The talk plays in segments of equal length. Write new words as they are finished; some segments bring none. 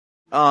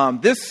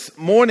This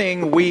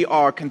morning we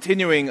are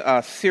continuing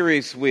a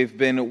series we've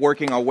been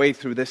working our way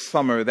through this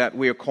summer that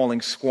we are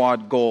calling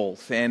Squad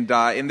Goals. And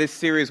in this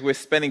series we're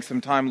spending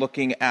some time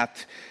looking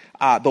at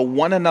the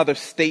one another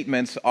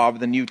statements of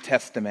the New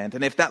Testament.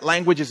 And if that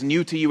language is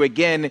new to you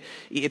again,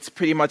 it's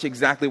pretty much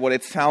exactly what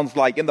it sounds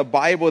like. In the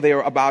Bible, there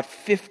are about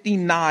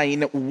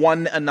 59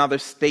 one another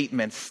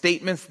statements.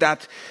 Statements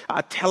that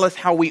tell us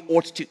how we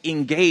ought to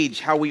engage,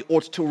 how we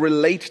ought to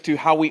relate to,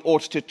 how we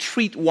ought to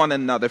treat one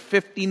another.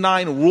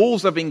 59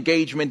 rules of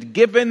engagement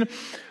given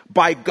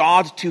by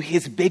God to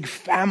his big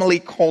family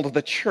called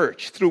the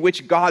church, through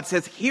which God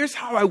says, here's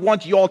how I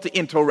want you all to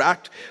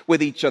interact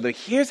with each other.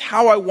 Here's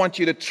how I want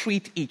you to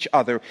treat each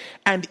other.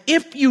 And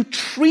if you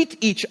treat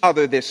each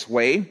other this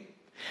way,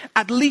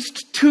 at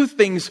least two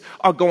things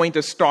are going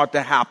to start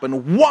to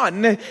happen.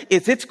 One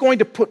is it's going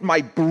to put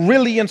my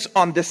brilliance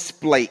on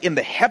display in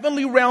the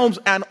heavenly realms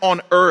and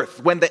on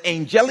earth. When the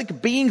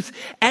angelic beings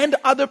and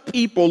other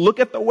people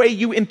look at the way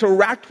you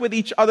interact with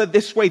each other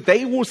this way,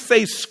 they will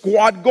say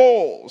squad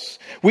goals.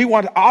 We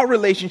want our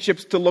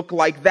relationships to look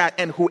like that.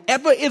 And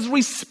whoever is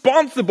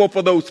responsible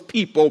for those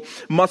people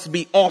must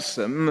be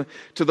awesome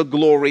to the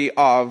glory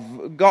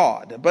of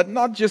God. But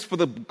not just for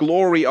the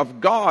glory of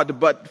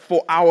God, but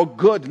for our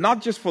good.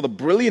 Not just for the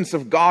brilliance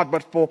of God,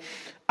 but for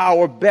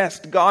our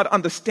best. God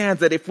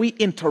understands that if we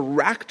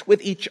interact with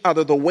each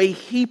other the way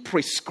he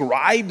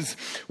prescribes,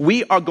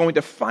 we are going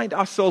to find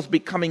ourselves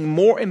becoming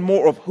more and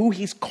more of who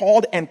he's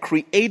called and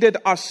created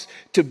us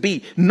to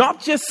be.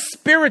 Not just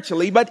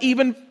spiritually, but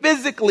even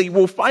physically.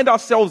 We'll find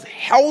ourselves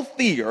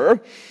healthier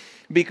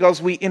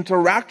because we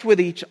interact with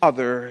each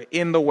other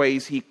in the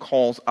ways he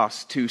calls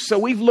us to. So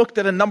we've looked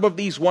at a number of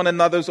these one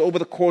another's over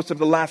the course of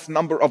the last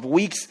number of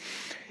weeks.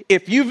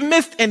 If you've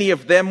missed any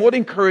of them, I would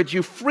encourage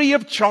you, free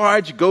of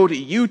charge, go to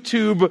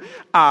YouTube,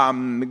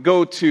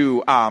 go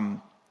to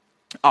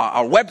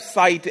our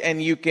website,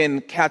 and you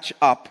can catch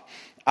up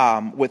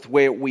with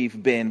where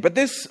we've been. But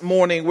this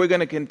morning, we're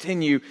going to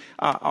continue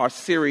our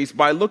series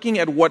by looking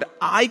at what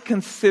I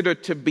consider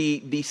to be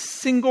the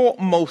single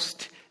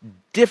most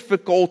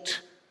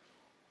difficult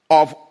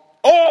of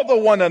all the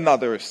one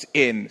another's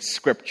in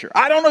Scripture.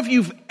 I don't know if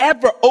you've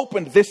ever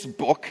opened this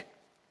book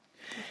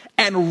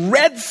and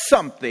read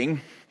something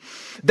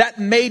that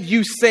made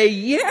you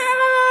say,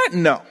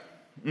 no,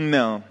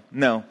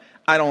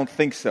 I don't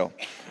think so.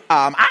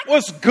 I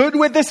was good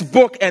with this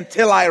book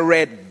until I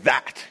read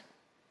that.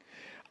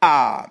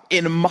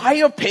 In my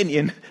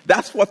opinion,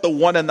 that's what the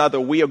one another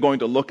we are going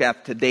to look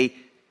at today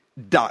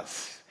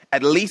does.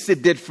 At least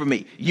it did for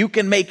me. You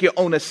can make your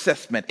own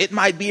assessment. It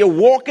might be a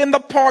walk in the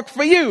park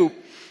for you,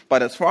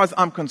 but as far as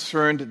I'm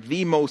concerned,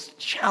 the most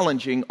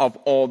challenging of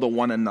all the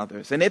one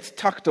another's. And it's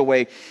tucked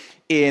away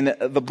in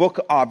the book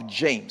of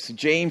James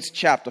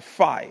chapter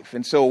 5.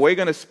 And so we're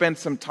going to spend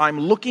some time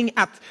looking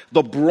at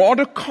the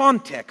broader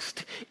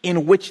context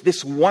in which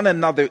this one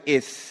another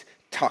is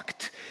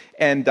tucked.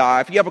 And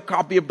if you have a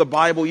copy of the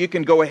Bible, you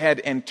can go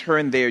ahead and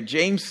turn there.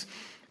 James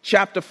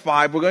chapter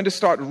 5, we're going to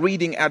start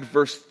reading at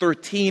verse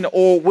 13,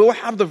 or we'll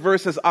have the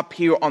verses up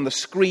here on the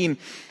screen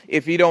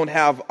if you don't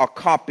have a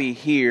copy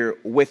here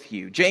with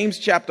you. James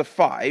chapter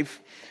 5,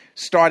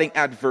 starting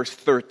at verse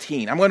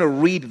 13. I'm going to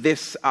read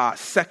this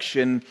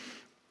section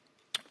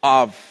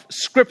of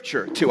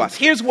Scripture to us.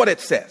 Here's what it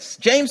says.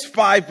 James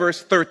 5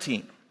 verse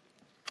 13.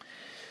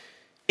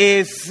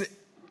 Is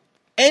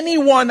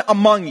anyone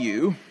among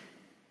you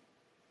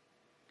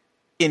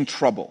in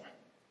trouble?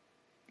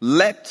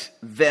 Let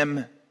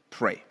them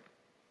pray.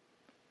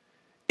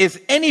 Is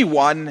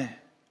anyone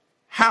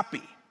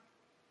happy?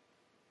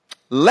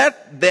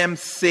 Let them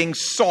sing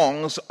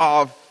songs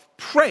of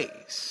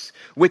praise,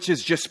 which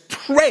is just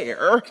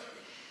prayer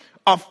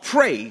of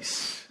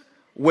praise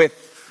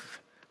with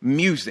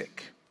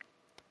music.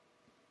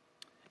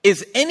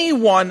 Is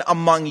anyone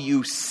among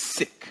you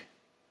sick?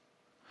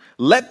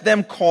 Let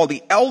them call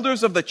the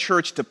elders of the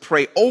church to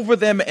pray over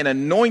them and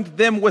anoint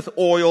them with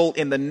oil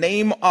in the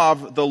name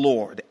of the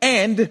Lord.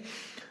 And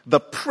the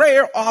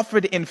prayer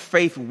offered in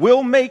faith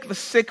will make the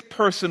sick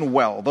person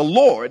well. The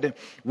Lord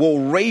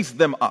will raise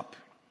them up.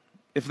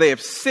 If they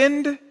have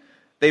sinned,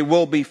 they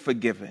will be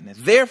forgiven.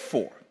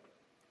 Therefore,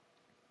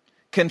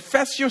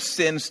 confess your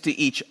sins to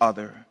each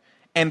other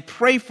and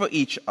pray for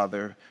each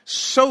other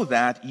so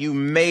that you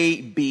may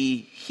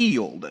be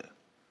healed.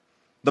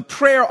 The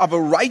prayer of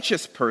a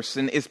righteous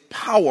person is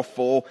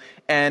powerful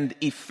and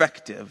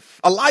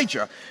effective.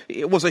 Elijah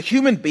was a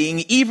human being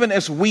even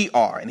as we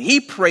are, and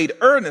he prayed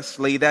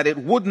earnestly that it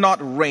would not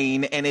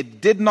rain, and it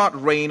did not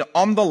rain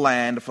on the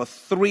land for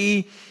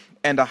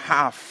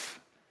 3.5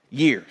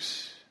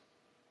 years.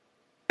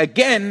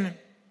 Again,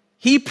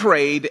 he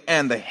prayed,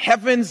 and the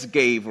heavens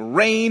gave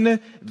rain,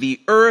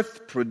 the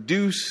earth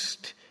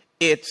produced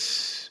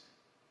its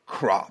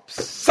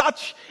crops.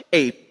 Such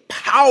a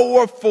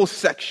powerful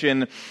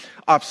section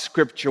of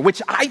Scripture,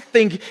 which I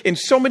think in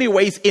so many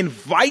ways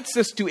invites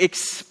us to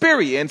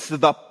experience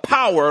the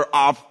power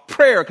of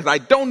prayer. Because I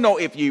don't know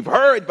if you've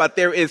heard, but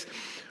there is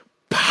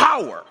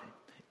power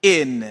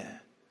in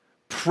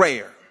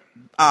prayer.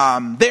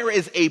 There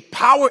is a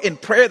power in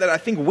prayer that I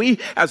think we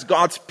as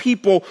God's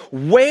people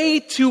way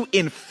too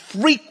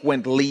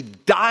infrequently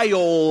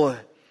dial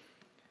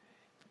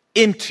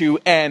into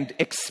and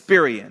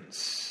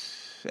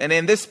experience. And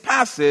in this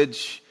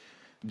passage,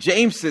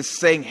 James is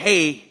saying,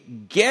 hey,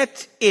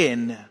 get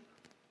in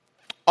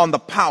on the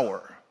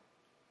power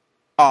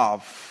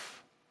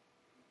of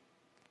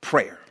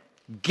prayer.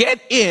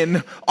 Get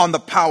in on the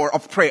power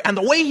of prayer. And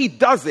the way he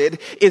does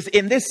it is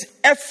in this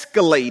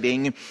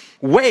escalating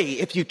way.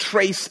 If you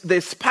trace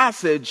this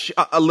passage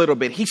a little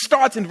bit, he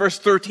starts in verse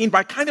 13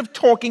 by kind of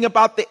talking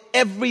about the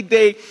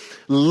everyday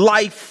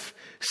life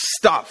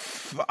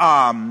stuff.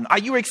 Are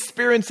you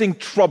experiencing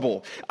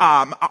trouble?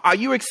 Are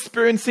you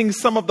experiencing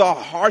some of the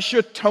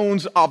harsher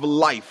tones of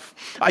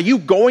life? Are you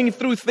going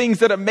through things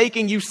that are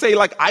making you say,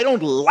 like, I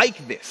don't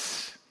like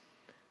this?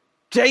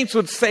 James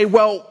would say,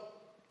 well,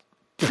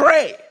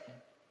 pray.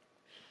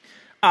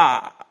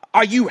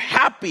 Are you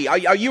happy?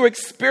 Are you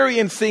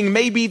experiencing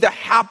maybe the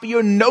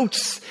happier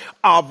notes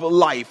of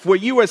life where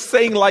you are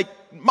saying, like,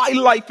 my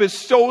life is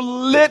so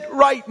lit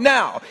right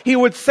now? He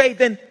would say,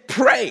 then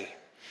pray.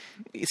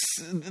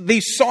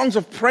 These songs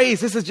of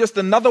praise, this is just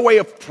another way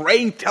of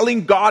praying,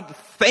 telling God,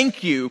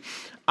 thank you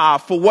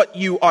for what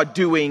you are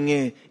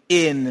doing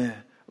in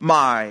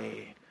my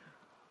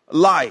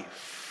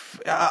life.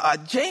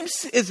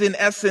 James is in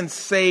essence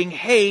saying,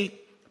 hey,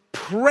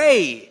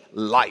 pray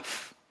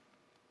life.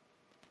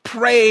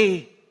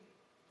 Pray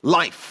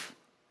life.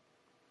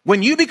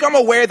 When you become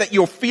aware that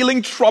you're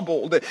feeling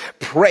troubled,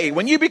 pray.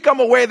 When you become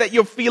aware that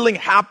you're feeling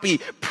happy,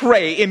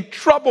 pray. In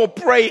trouble,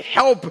 pray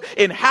help.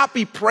 In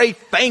happy, pray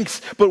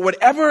thanks. But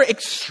whatever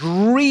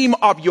extreme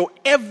of your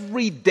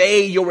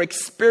everyday you're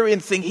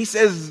experiencing, he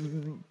says,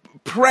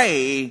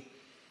 pray,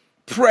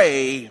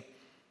 pray,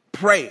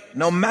 pray.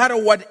 No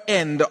matter what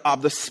end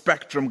of the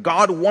spectrum,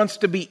 God wants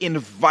to be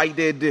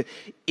invited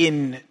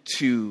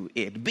into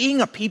it. Being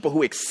a people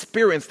who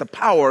experience the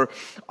power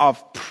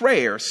of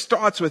prayer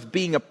starts with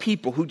being a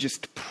people who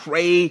just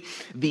pray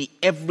the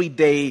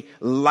everyday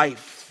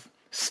life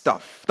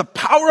stuff. The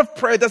power of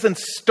prayer doesn't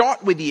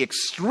start with the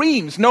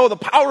extremes. No, the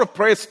power of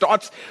prayer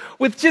starts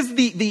with just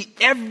the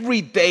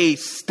everyday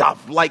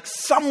stuff. Like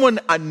someone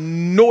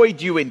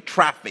annoyed you in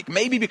traffic,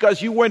 maybe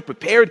because you weren't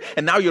prepared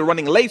and now you're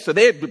running late, so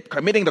they're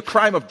committing the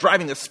crime of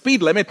driving the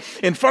speed limit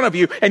in front of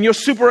you and you're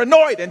super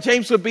annoyed. And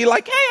James would be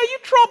like, hey, are you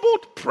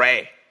troubled?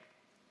 Pray.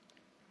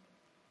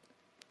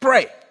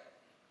 Pray.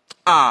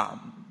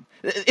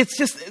 It's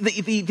just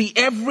the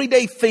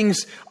everyday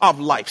things of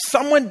life.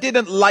 Someone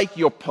didn't like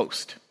your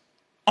post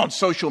on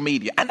social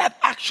media, and that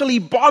actually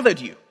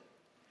bothered you.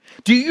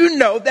 Do you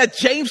know that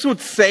James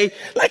would say,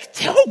 like,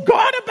 tell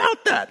God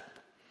about that.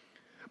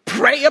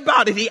 Pray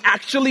about it. He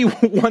actually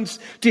wants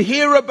to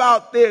hear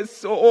about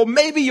this. Or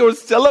maybe you're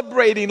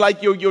celebrating,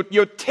 like your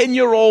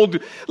 10-year-old,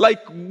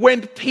 like,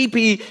 went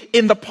pee-pee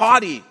in the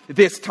party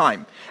this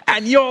time.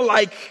 And you're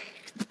like,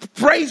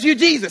 praise you,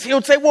 Jesus. He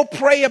would say, well,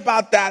 pray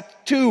about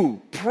that too.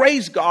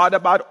 Praise God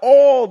about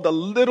all the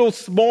little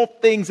small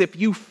things. If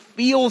you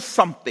feel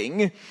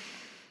something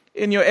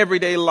in your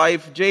everyday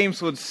life,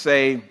 James would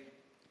say,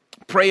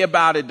 pray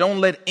about it. Don't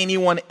let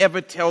anyone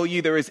ever tell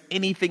you there is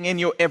anything in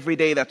your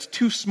everyday that's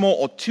too small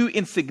or too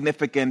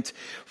insignificant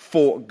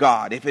for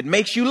God. If it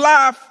makes you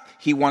laugh,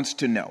 he wants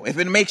to know. If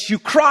it makes you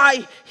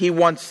cry, he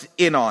wants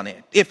in on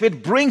it. If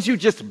it brings you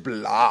just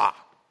blah,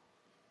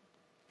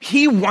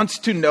 he wants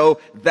to know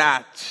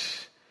that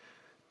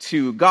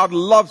too. God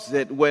loves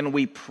it when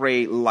we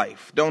pray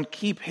life. Don't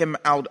keep him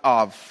out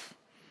of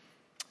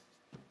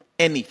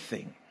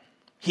anything.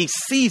 He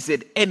sees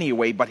it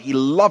anyway, but he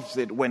loves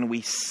it when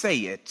we say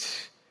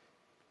it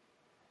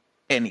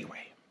anyway.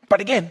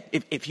 But again,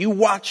 if you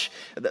watch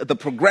the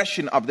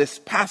progression of this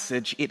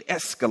passage, it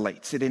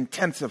escalates, it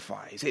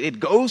intensifies.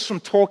 It goes from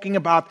talking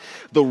about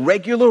the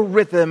regular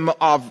rhythm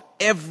of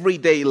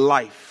everyday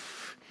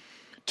life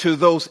to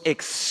those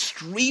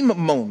extreme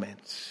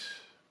moments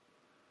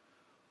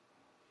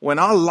when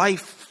our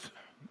life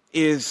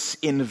is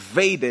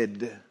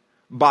invaded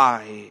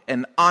by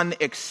an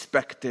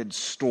unexpected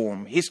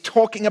storm. He's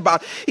talking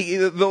about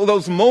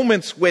those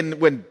moments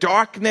when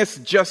darkness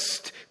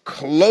just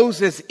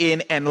closes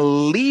in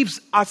and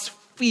leaves us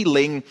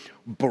feeling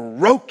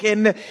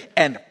broken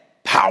and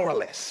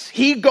powerless.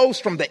 He goes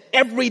from the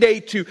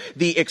everyday to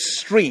the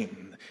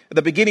extreme. At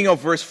the beginning of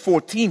verse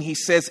 14, he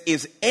says,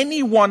 is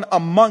anyone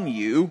among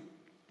you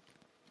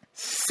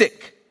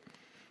sick?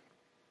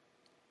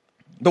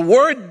 The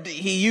word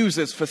he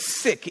uses for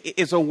sick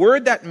is a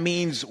word that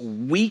means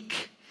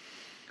weak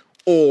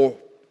or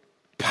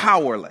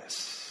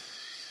powerless.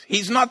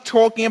 He's not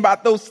talking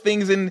about those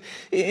things in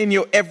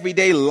your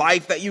everyday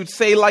life that you'd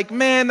say, like,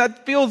 man,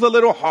 that feels a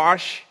little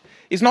harsh.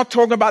 He's not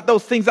talking about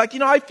those things like,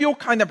 I feel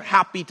kind of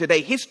happy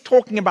today. He's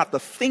talking about the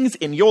things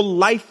in your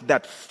life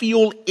that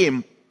feel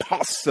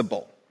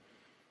impossible.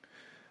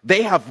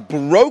 They have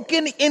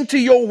broken into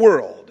your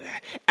world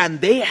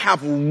and they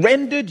have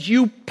rendered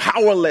you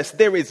powerless.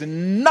 There is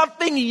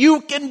nothing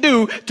you can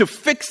do to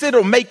fix it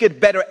or make it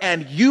better,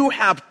 and you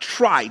have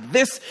tried.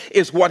 This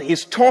is what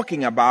he's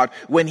talking about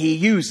when he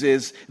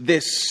uses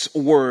this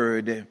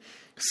word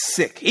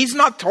sick. He's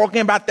not talking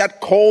about that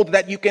cold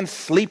that you can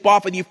sleep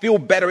off and you feel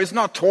better. He's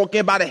not talking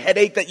about a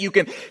headache that you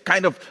can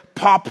kind of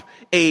pop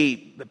a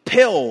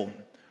pill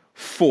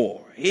for.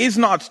 He's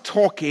not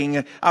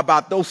talking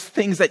about those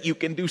things that you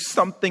can do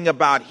something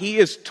about. He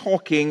is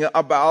talking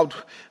about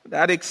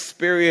that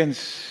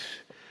experience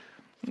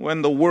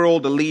when the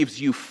world leaves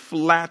you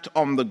flat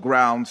on the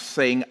ground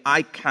saying,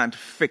 I can't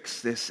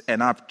fix this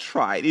and I've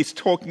tried. He's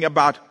talking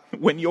about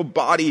when your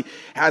body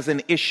has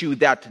an issue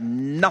that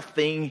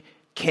nothing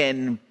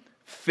can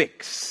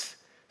fix.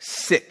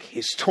 Sick.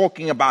 He's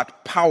talking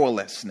about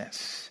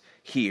powerlessness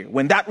here.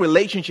 When that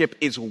relationship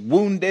is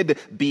wounded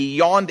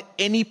beyond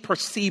any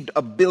perceived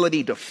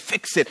ability to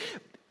fix it,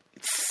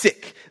 it's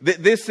sick.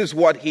 This is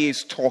what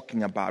he's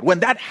talking about. When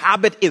that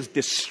habit is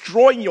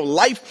destroying your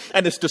life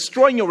and it's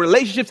destroying your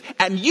relationships,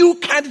 and you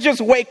can't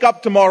just wake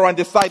up tomorrow and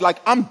decide, like,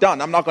 I'm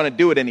done, I'm not going to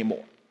do it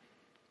anymore.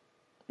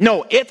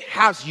 No, it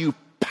has you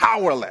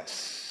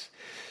powerless.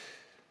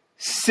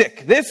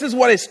 Sick. This is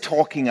what he's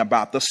talking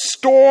about. The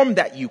storm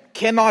that you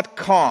cannot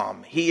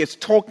calm. He is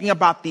talking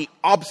about the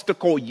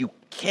obstacle you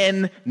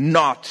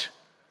cannot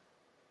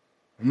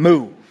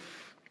move.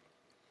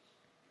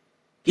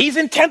 He's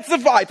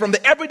intensified from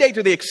the everyday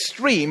to the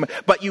extreme,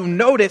 but you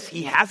notice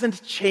he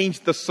hasn't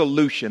changed the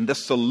solution. The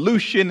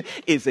solution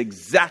is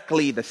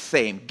exactly the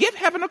same. Give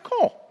heaven a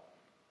call.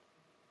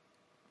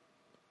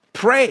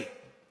 Pray.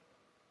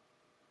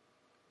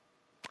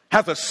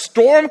 Has a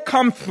storm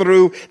come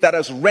through that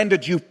has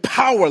rendered you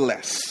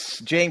powerless?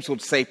 James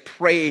would say,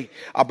 pray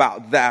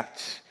about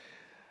that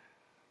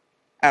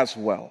as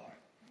well.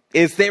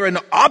 Is there an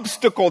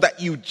obstacle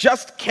that you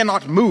just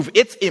cannot move?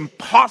 It's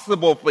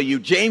impossible for you.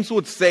 James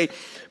would say,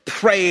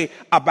 pray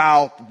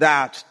about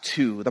that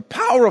too. The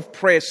power of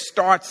prayer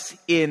starts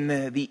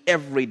in the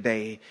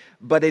everyday,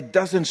 but it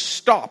doesn't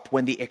stop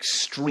when the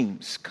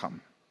extremes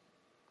come.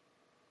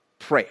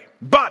 Pray.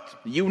 But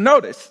you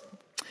notice,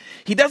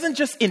 he doesn't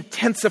just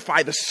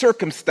intensify the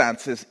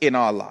circumstances in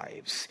our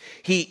lives.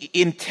 He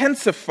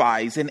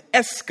intensifies and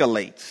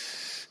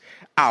escalates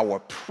our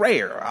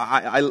prayer.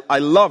 I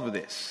love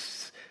this.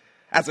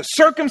 As the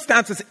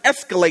circumstances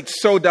escalate,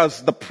 so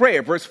does the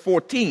prayer. Verse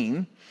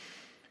 14,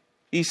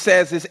 he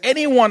says, is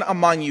anyone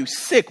among you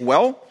sick?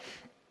 Well,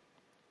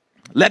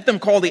 let them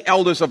call the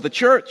elders of the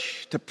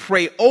church to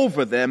pray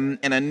over them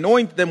and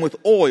anoint them with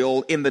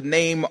oil in the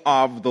name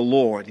of the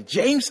Lord.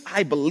 James,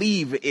 I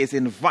believe, is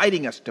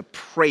inviting us to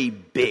pray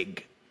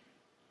big.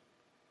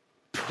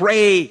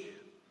 Pray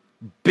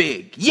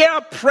big. Yeah,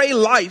 pray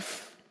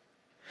life.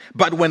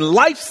 But when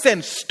life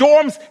sends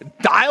storms,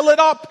 dial it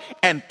up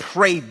and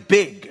pray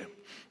big.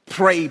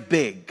 Pray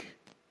big.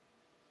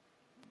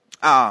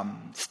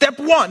 Step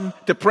one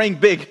to praying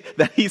big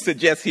that he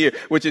suggests here,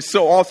 which is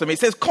so awesome. He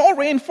says, call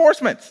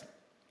reinforcements.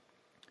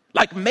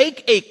 Like,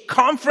 make a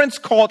conference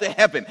call to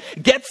heaven.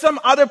 Get some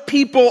other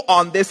people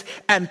on this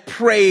and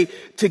pray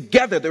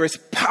together. There is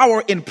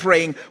power in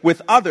praying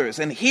with others.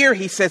 And here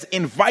he says,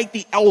 invite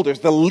the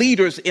elders, the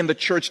leaders in the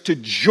church to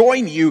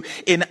join you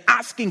in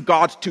asking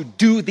God to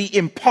do the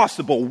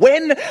impossible.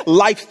 When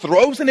life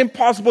throws an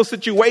impossible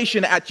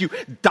situation at you,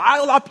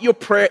 dial up your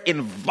prayer,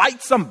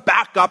 invite some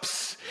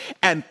backups,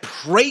 and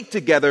pray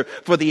together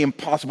for the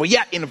impossible.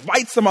 Yeah,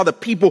 invite some other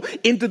people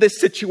into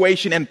this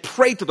situation and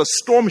pray to the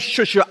storm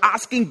shusher,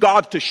 asking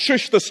God to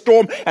shush the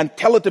storm and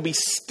tell it to be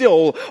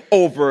still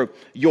over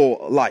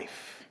your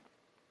life.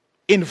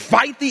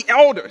 Invite the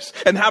elders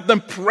and have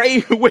them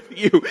pray with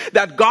you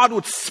that God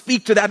would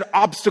speak to that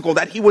obstacle,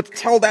 that he would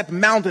tell that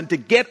mountain to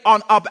get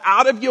on up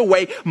out of your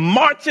way,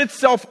 march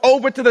itself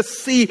over to the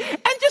sea,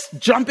 and just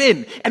jump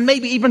in and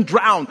maybe even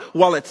drown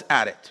while it's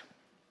at it.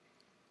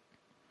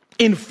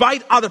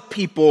 Invite other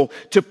people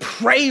to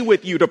pray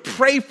with you, to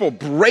pray for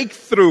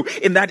breakthrough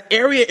in that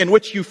area in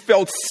which you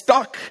felt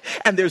stuck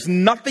and there's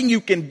nothing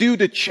you can do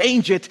to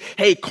change it.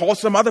 Hey, call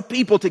some other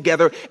people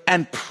together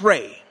and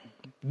pray.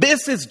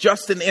 This is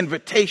just an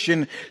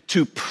invitation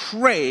to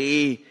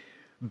pray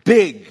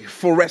big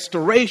for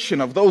restoration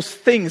of those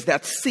things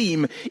that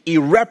seem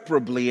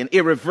irreparably and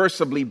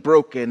irreversibly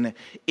broken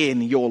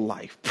in your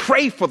life.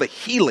 Pray for the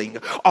healing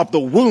of the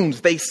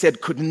wounds they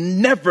said could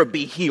never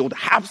be healed.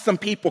 Have some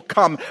people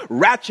come,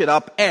 ratchet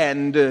up,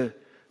 and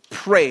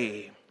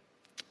pray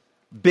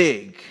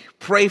big.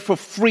 Pray for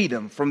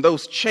freedom from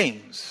those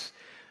chains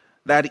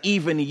that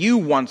even you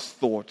once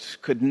thought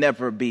could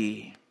never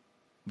be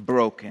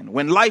broken.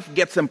 When life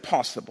gets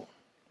impossible,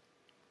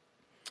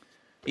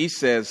 he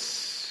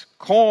says,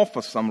 call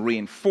for some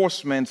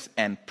reinforcements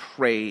and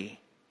pray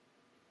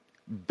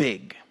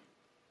big.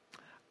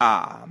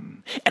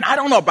 And I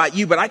don't know about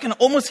you, but I can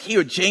almost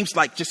hear James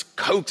like just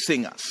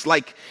coaxing us,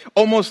 like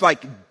almost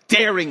like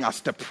daring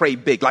us to pray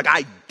big. Like,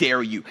 I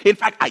dare you. In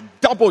fact, I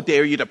double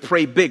dare you to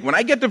pray big. When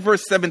I get to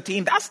verse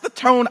 17, that's the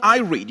tone I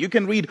read. You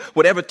can read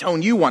whatever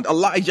tone you want.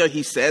 Elijah,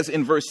 he says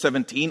in verse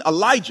 17,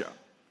 Elijah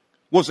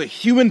was a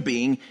human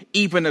being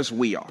even as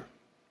we are.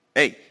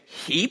 Hey,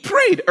 he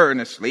prayed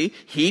earnestly.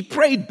 He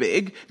prayed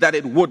big that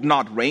it would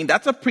not rain.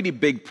 That's a pretty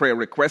big prayer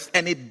request.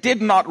 And it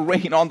did not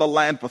rain on the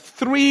land for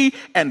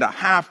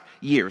 3.5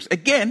 years.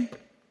 Again,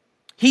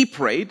 he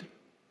prayed,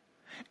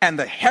 and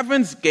the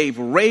heavens gave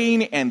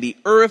rain, and the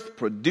earth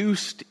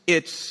produced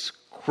its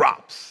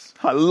crops.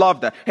 I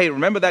love that. Hey,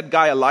 remember that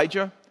guy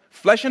Elijah?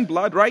 Flesh and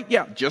blood, right?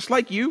 Yeah, just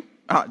like you,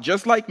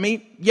 just like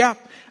me. Yeah,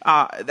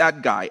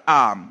 that guy.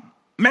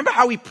 Remember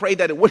how he prayed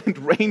that it wouldn't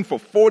rain for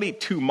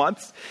 42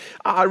 months?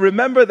 I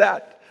remember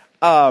that.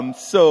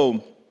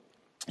 So,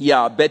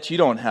 yeah, I bet you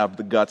don't have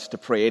the guts to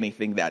pray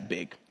anything that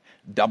big.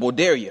 Double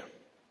dare you.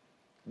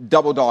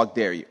 Double dog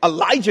dare you.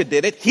 Elijah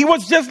did it. He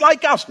was just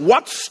like us.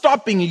 What's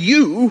stopping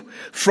you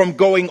from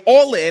going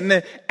all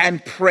in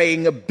and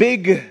praying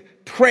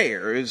big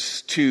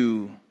prayers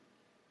to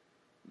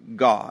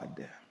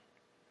God?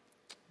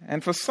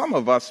 And for some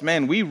of us,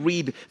 man, we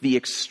read the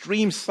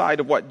extreme side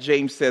of what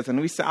James says, and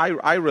we say,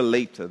 I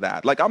relate to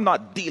that. Like, I'm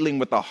not dealing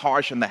with the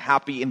harsh and the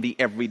happy in the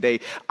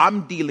everyday.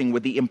 I'm dealing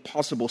with the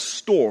impossible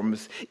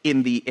storms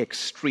in the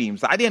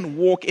extremes. I didn't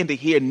walk into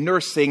here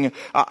nursing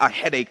a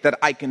headache that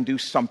I can do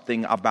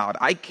something about.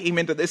 I came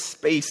into this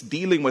space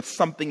dealing with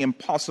something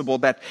impossible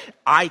that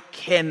I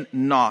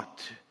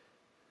cannot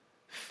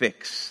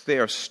fix.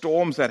 There are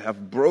storms that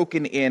have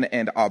broken in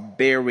and are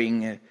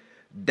bearing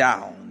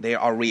down. There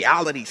are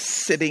realities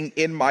sitting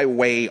in my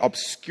way,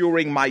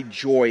 obscuring my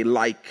joy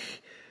like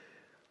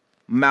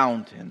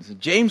mountains.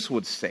 James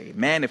would say,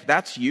 man, if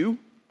that's you,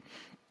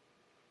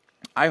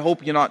 I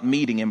hope you're not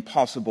meeting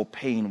impossible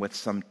pain with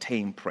some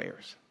tame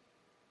prayers.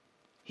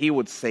 He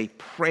would say,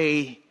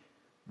 pray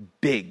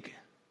big.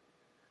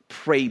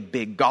 Pray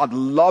big. God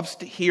loves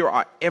to hear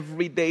our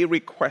everyday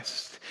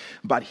requests,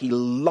 but he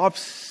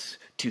loves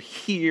to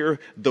hear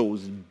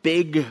those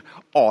big,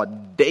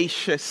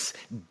 audacious,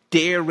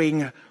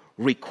 daring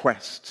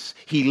requests.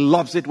 He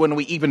loves it when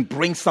we even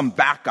bring some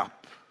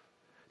backup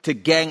to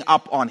gang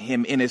up on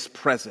him in his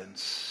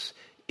presence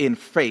in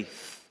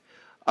faith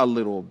a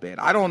little bit.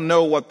 I don't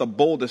know what the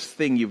boldest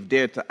thing you've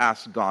dared to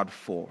ask God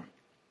for.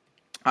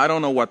 I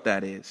don't know what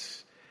that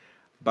is.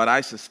 But I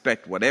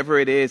suspect whatever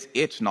it is,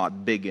 it's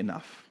not big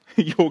enough.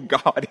 Your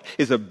God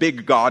is a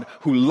big God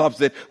who loves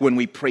it when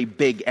we pray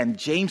big. And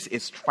James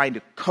is trying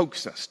to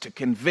coax us, to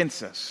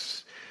convince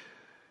us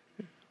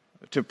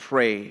to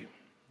pray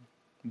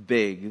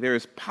big. There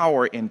is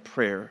power in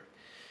prayer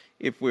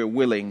if we're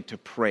willing to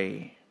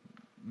pray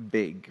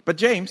big. But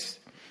James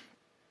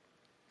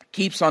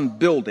keeps on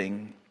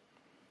building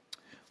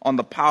on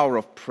the power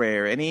of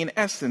prayer. And he in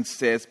essence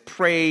says,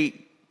 pray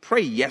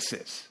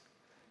yeses.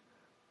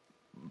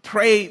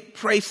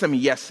 Pray some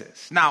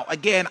yeses. Now,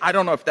 again, I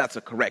don't know if that's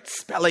a correct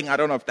spelling. I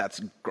don't know if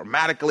that's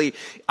grammatically,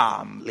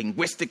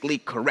 linguistically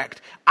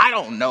correct. I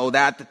don't know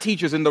that. The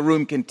teachers in the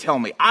room can tell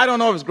me. I don't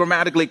know if it's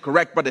grammatically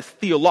correct, but it's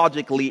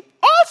theologically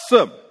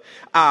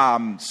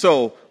awesome.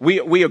 So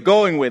we are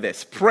going with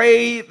this.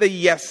 Pray the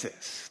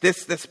yeses.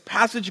 This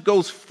passage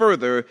goes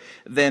further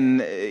than,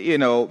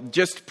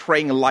 just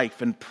praying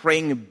life and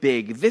praying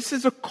big. This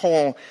is a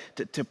call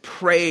to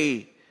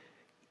pray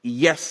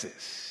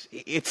yeses.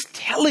 It's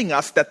telling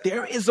us that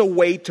there is a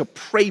way to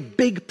pray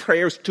big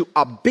prayers to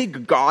a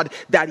big God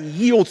that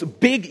yields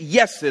big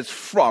yeses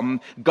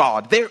from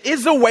God. There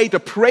is a way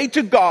to pray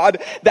to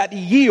God that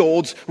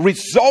yields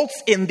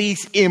results in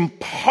these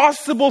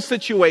impossible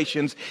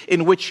situations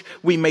in which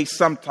we may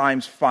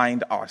sometimes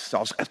find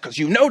ourselves. Because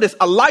you notice,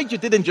 Elijah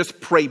didn't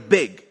just pray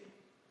big.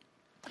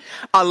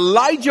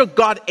 Elijah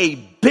got a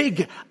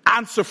big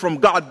answer from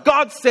God.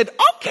 God said,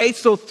 okay,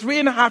 so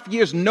 3.5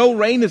 years, no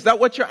rain. Is that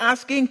what you're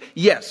asking?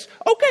 Yes.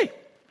 Okay,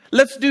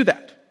 let's do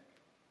that.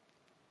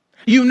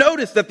 You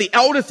notice that the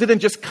elders didn't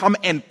just come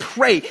and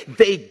pray.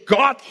 They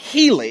got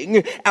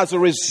healing as a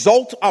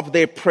result of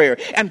their prayer.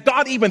 And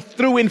God even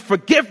threw in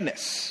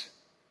forgiveness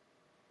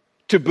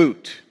to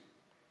boot.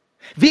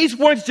 These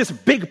weren't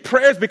just big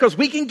prayers, because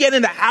we can get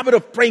in the habit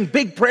of praying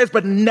big prayers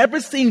but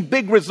never seeing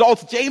big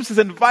results. James is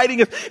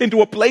inviting us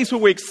into a place where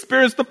we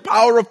experience the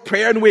power of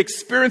prayer and we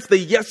experience the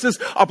yeses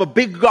of a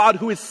big God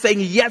who is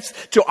saying yes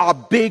to our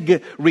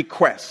big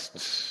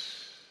requests.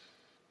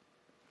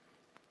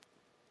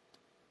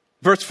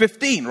 Verse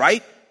 15,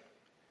 right?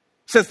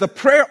 Says the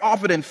prayer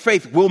offered in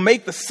faith will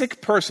make the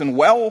sick person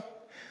well.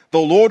 The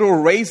Lord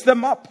will raise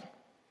them up.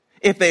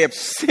 If they have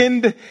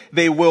sinned,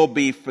 they will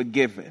be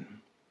forgiven.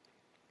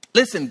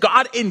 Listen,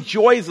 God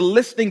enjoys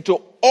listening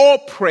to all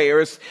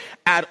prayers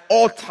at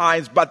all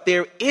times, but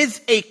there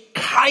is a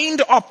kind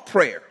of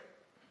prayer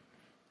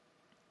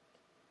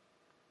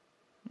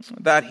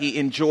that he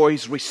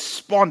enjoys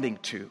responding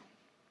to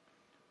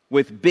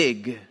with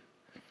big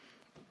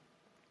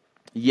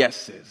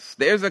yeses.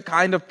 There's a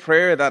kind of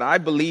prayer that I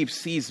believe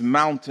sees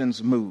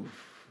mountains moved.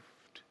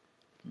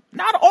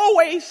 Not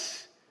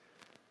always,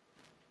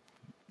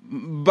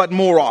 but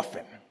more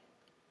often.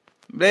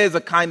 There's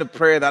a kind of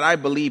prayer that I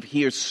believe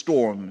hears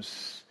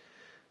storms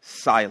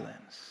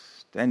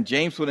silenced. And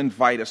James would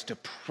invite us to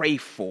pray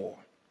for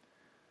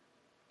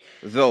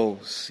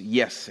those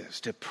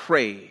yeses, to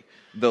pray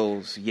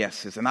those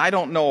yeses. And I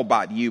don't know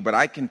about you, but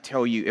I can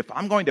tell you, if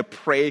I'm going to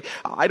pray,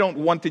 I don't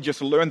want to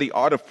just learn the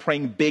art of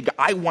praying big.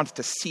 I want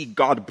to see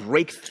God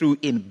break through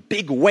in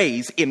big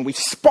ways in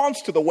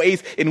response to the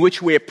ways in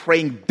which we're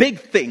praying big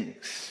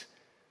things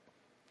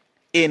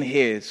in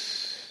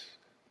His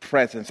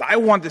presence. I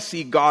want to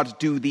see God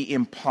do the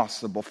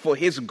impossible for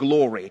His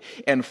glory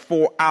and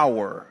for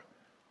our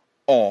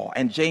awe.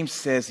 And James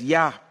says,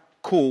 yeah,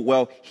 cool.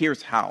 Well,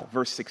 here's how.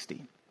 Verse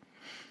 16.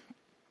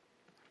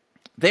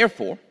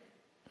 Therefore,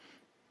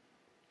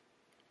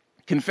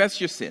 confess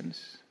your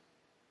sins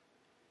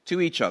to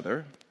each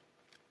other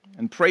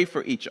and pray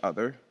for each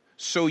other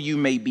so you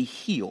may be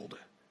healed.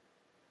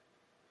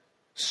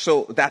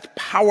 So that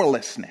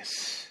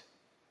powerlessness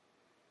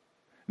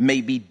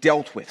may be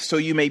dealt with, so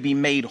you may be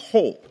made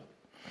whole.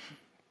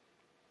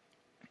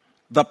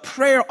 The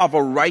prayer of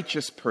a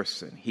righteous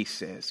person, he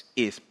says,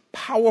 is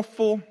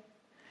powerful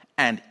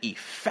and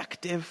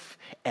effective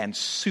and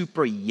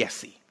super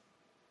yesy,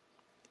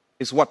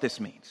 is what this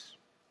means.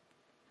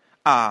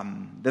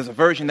 There's a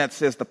version that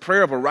says the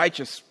prayer of a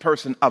righteous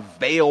person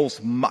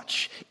avails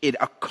much. It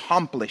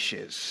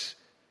accomplishes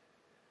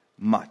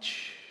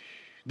much.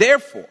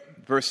 Therefore,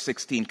 verse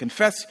 16,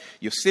 confess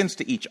your sins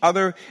to each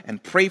other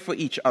and pray for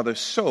each other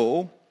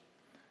so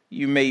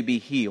you may be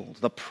healed.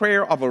 The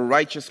prayer of a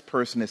righteous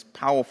person is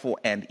powerful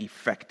and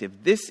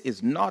effective. This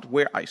is not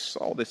where I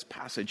saw this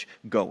passage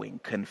going.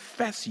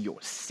 Confess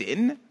your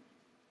sin?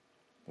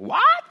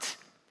 What?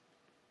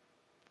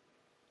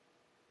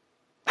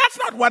 That's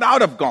not what I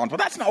would have gone for.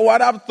 That's not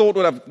what I thought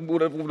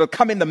would have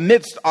come in the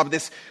midst of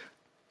this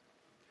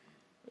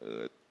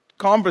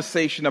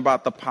conversation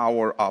about the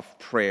power of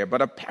prayer.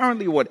 But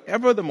apparently,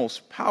 whatever the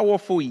most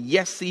powerful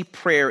yesy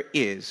prayer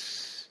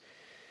is,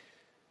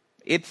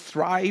 it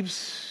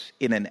thrives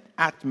in an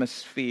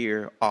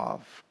atmosphere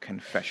of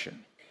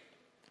confession.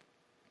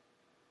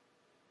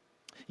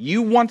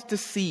 You want to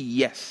see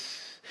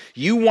yes.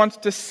 You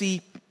want to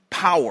see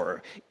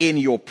power in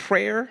your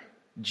prayer.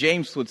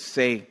 James would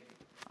say,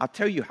 I'll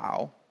tell you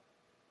how.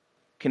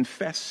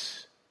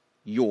 Confess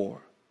your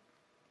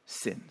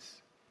sins.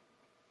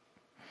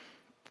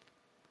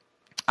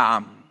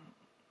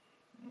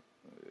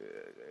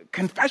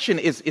 Confession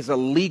is a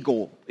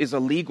legal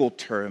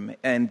term,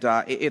 and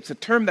it's a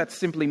term that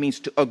simply means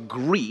to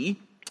agree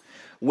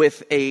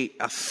with a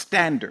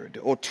standard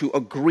or to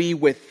agree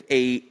with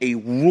a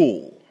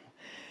rule.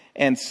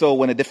 And so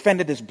when a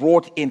defendant is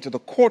brought into the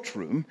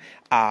courtroom,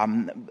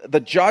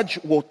 the judge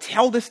will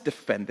tell this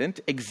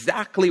defendant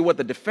exactly what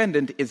the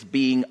defendant is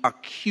being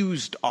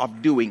accused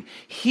of doing.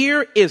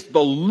 Here is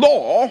the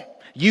law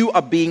you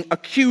are being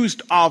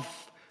accused of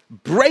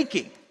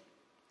breaking.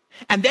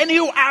 And then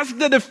you ask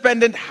the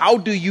defendant, how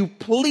do you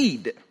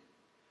plead?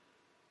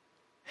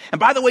 And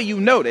by the way, you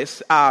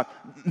notice that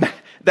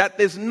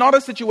there's not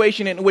a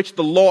situation in which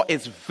the law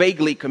is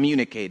vaguely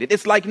communicated.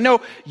 It's like,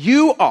 no,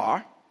 you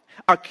are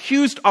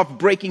accused of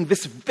breaking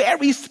this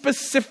very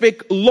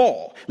specific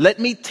law. Let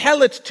me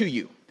tell it to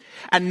you.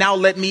 And now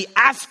let me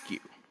ask you,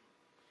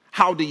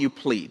 how do you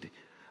plead?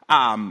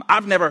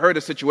 I've never heard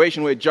a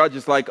situation where a judge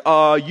is like,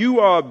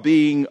 you are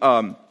being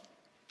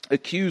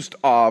accused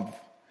of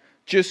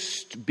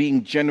just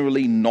being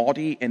generally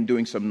naughty and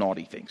doing some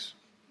naughty things.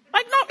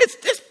 Like, no,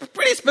 it's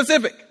pretty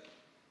specific.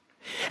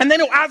 And then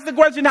he'll ask the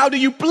question, how do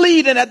you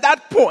plead? And at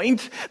that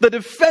point, the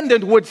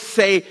defendant would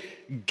say,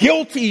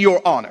 guilty,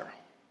 Your Honor.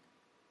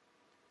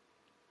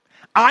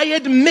 I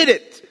admit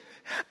it.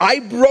 I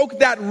broke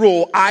that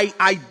rule.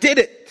 I did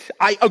it.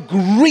 I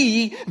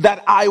agree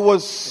that I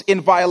was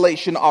in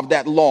violation of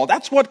that law.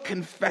 That's what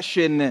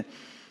confession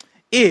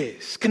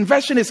is.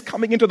 Confession is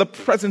coming into the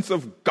presence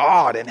of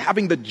God and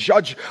having the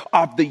judge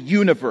of the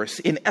universe,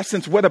 in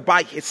essence, whether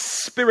by His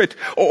Spirit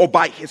or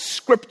by His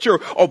Scripture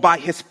or by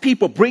His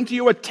people, bring to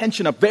your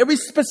attention a very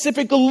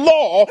specific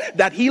law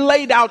that He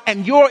laid out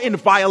and you're in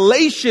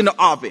violation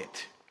of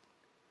it.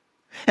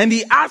 And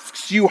He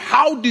asks you,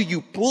 how do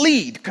you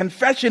plead?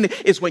 Confession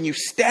is when you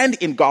stand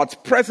in God's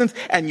presence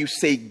and you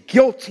say,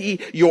 guilty,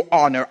 Your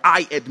Honor.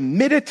 I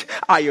admit it.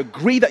 I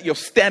agree that your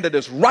standard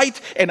is right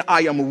and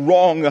I am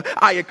wrong.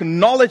 I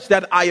acknowledge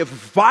that I have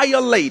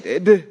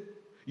violated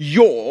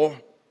your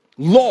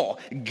law.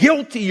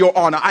 Guilty, Your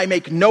Honor. I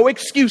make no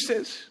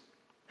excuses.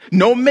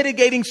 No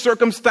mitigating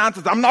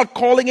circumstances. I'm not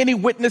calling any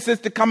witnesses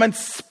to come and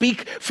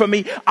speak for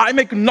me. I'm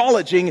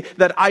acknowledging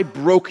that I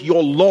broke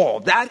your law.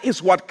 That is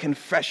what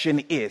confession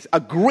is.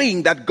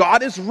 Agreeing that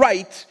God is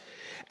right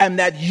and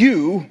that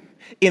you,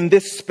 in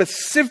this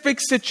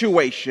specific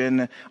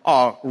situation,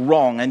 are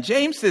wrong. And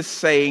James is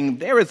saying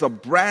there is a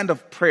brand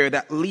of prayer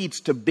that leads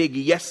to big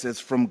yeses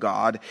from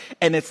God.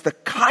 And it's the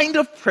kind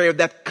of prayer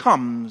that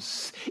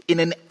comes in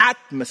an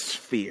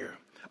atmosphere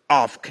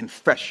of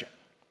confession.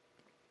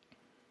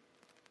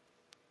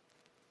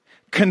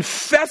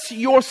 Confess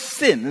your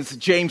sins,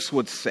 James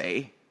would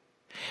say,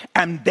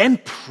 and then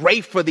pray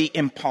for the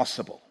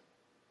impossible.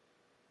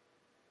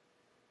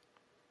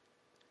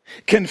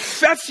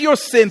 Confess your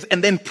sins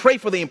and then pray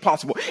for the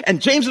impossible.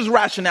 And James's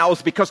rationale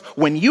is because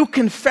when you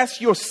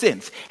confess your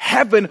sins,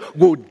 heaven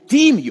will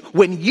deem you.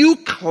 When you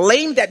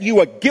claim that you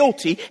are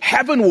guilty,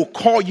 heaven will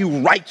call you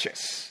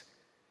righteous.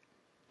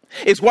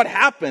 It's what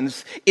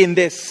happens in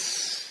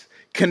this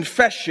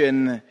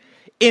confession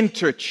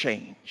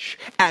interchange.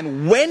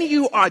 And when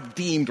you are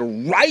deemed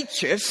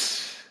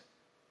righteous,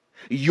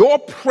 your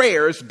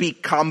prayers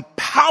become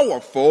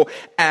powerful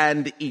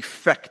and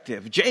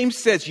effective. James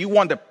says you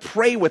want to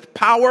pray with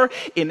power.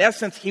 In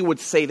essence, he would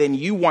say then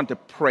you want to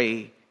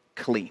pray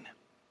clean.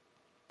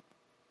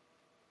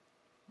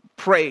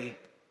 Pray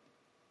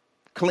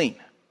clean.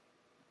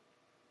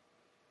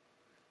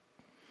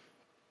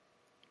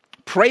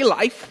 Pray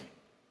life.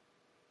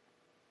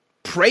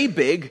 Pray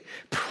big,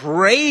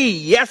 pray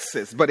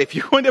yeses. But if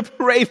you want to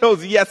pray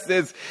those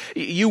yeses,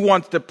 you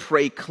want to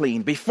pray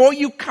clean. Before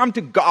you come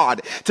to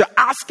God to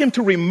ask him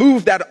to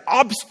remove that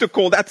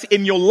obstacle that's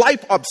in your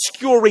life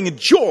obscuring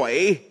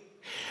joy,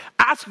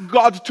 ask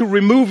God to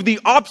remove the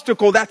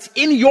obstacle that's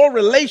in your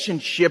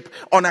relationship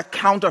on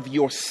account of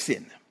your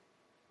sin.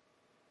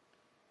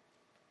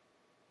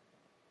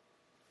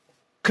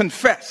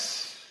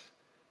 Confess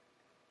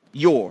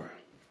your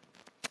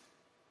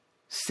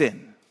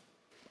sin.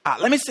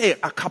 Let me say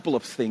a couple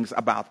of things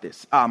about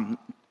this.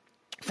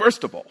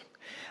 First of all,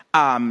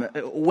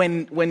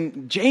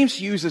 when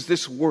James uses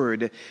this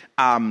word,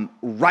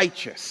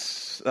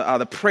 righteous,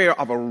 the prayer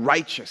of a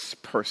righteous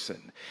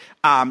person,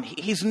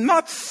 he's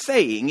not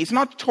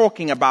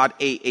talking about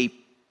a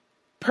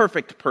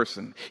perfect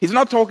person. He's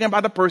not talking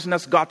about a person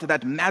that's got to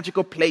that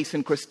magical place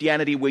in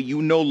Christianity where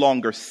you no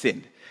longer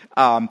sin.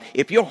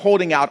 If you're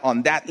holding out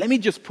on that, let me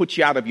just put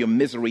you out of your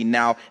misery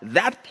now.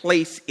 That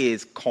place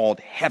is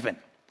called heaven.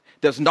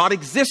 Does not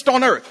exist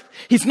on earth.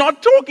 He's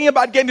not talking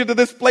about getting to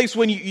this place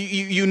when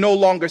you no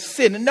longer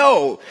sin.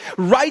 No,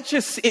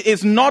 righteous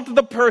is not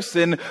the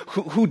person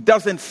who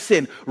doesn't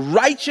sin.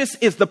 Righteous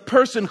is the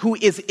person who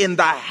is in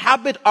the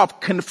habit of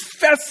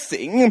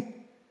confessing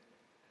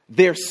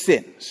their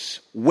sins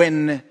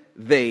when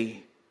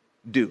they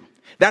do.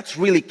 That's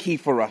really key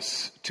for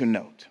us to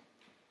note.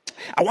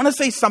 I want to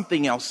say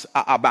something else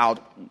about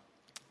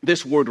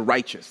this word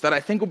righteous that I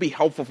think will be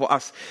helpful for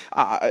us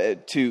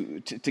to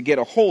get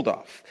a hold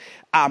of.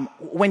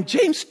 When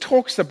James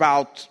talks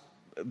about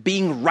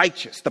being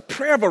righteous, the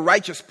prayer of a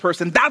righteous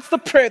person, that's the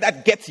prayer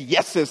that gets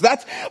yeses.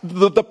 That's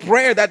the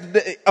prayer that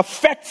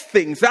affects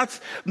things.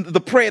 That's the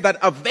prayer that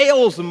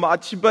avails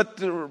much. But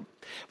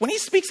when he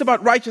speaks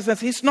about righteousness,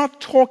 he's not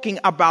talking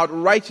about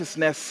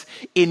righteousness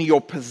in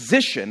your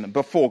position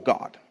before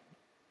God.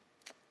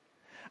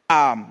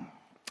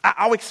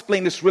 I'll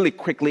explain this really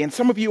quickly, and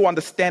some of you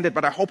understand it,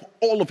 but I hope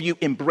all of you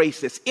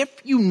embrace this. If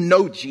you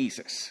know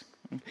Jesus,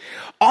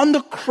 on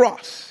the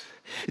cross,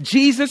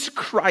 Jesus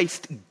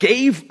Christ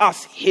gave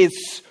us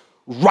his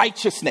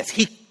righteousness.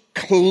 He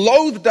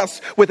clothed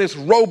us with his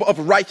robe of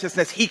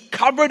righteousness. He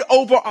covered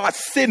over our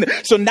sin.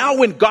 So now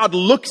when God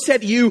looks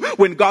at you,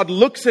 when God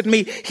looks at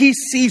me, he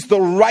sees the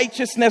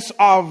righteousness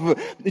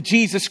of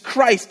Jesus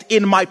Christ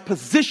in my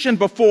position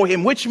before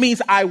him, which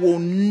means I will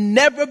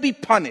never be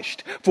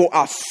punished for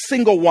a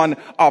single one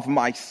of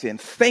my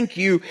sins. Thank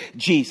you,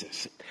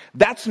 Jesus.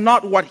 That's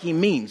not what he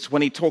means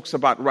when he talks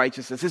about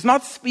righteousness. He's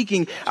not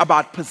speaking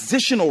about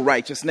positional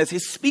righteousness.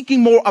 He's speaking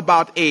more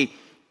about a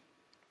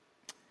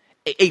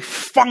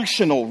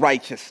functional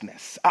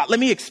righteousness. Let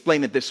me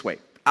explain it this way.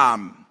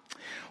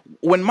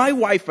 When my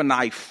wife and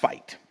I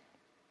fight,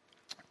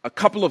 a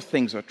couple of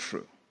things are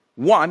true.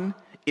 One,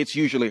 it's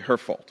usually her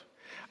fault.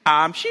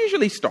 She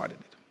usually started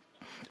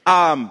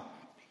it.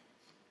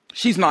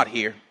 She's not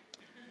here.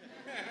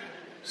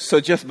 So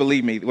just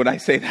believe me when I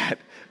say that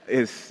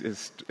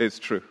is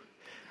true.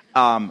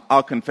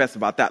 I'll confess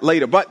about that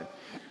later. But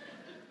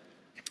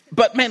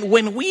man,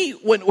 when we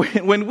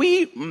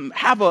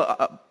have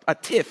a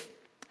tiff,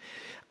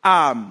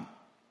 our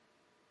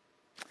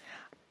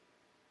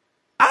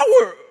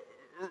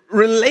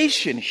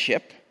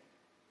relationship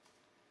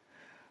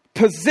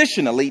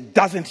positionally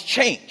doesn't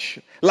change.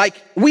 Like,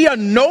 we are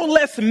no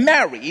less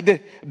married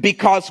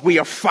because we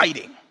are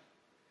fighting.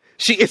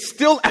 She is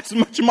still as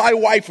much my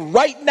wife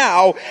right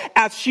now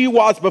as she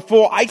was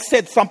before I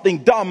said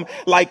something dumb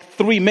like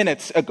 3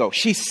 minutes ago.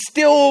 She's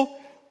still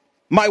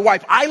my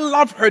wife. I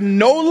love her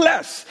no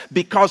less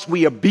because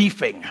we are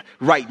beefing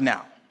right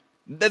now.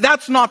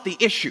 That's not the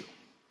issue.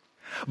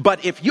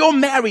 But if you're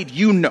married,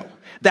 you know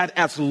that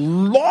as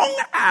long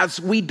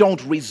as we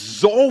don't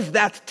resolve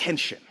that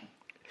tension,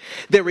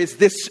 there is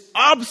this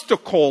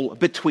obstacle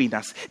between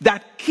us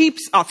that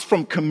keeps us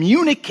from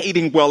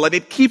communicating well, and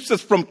it keeps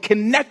us from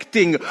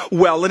connecting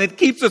well, and it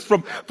keeps us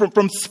from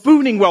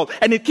spooning well,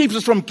 and it keeps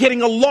us from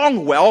getting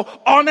along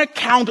well on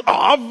account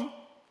of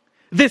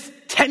this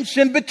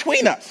tension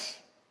between us.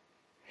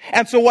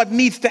 And so what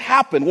needs to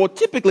happen? Well,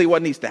 typically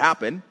what needs to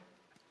happen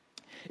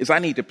is I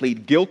need to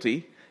plead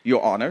guilty,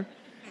 Your Honor,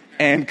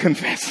 and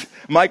confess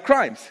my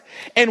crimes.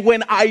 And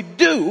when I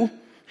do,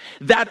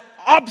 that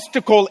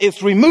obstacle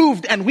is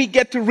removed and we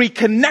get to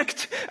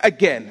reconnect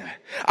again.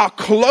 Our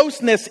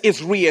closeness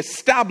is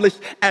reestablished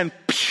and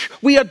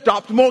we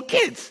adopt more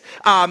kids.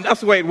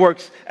 That's the way it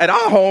works at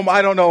our home.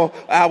 I don't know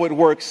how it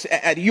works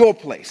at your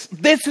place.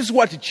 This is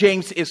what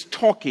James is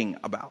talking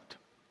about.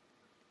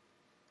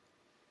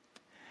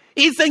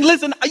 He's saying,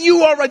 listen,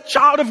 you are a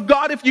child of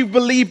God if you've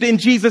believed in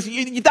Jesus.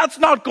 That's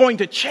not going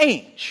to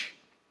change.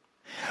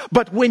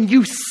 But when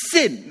you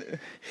sin,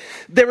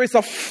 there is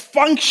a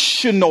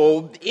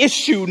functional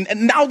issue,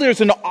 and now there's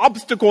an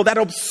obstacle that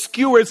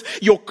obscures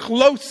your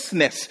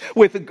closeness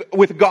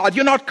with God.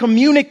 You're not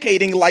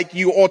communicating like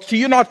you ought to.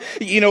 You're not,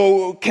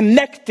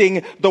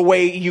 connecting the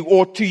way you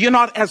ought to. You're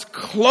not as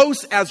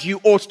close as you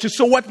ought to.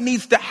 So what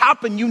needs to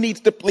happen? You need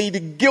to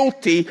plead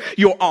guilty,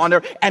 Your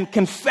Honor, and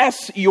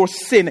confess your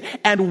sin.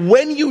 And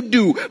when you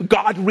do,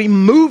 God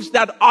removes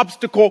that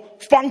obstacle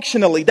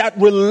functionally, that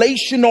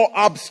relational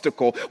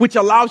obstacle, which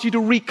allows you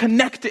to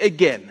reconnect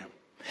again.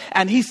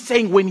 And he's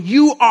saying when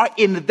you are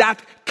in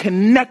that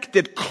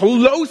connected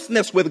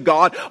closeness with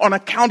God on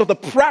account of the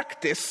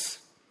practice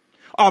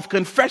of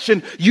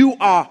confession, you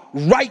are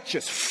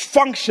righteous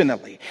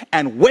functionally.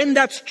 And when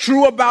that's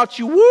true about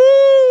you,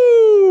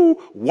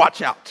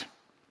 watch out.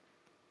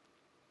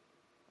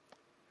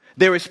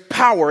 There is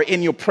power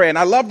in your prayer. And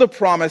I love the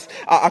promise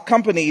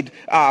accompanied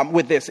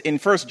with this in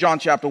 1 John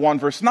chapter 1,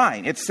 verse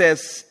 9. It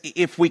says,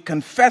 if we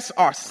confess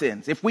our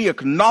sins, if we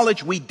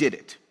acknowledge we did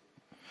it,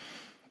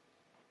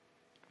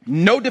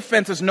 no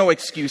defenses, no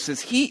excuses.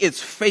 He is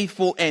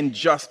faithful and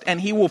just, and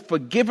he will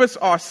forgive us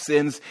our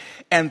sins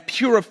and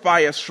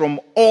purify us from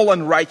all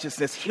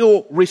unrighteousness.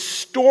 He'll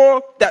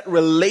restore that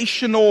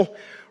relational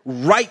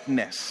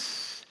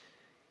rightness.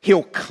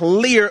 He'll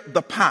clear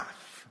the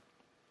path.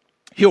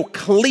 He'll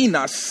clean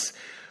us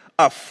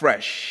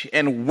afresh.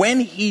 And when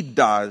he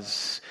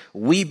does,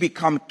 we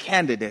become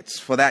candidates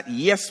for that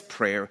yes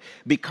prayer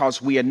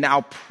because we are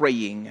now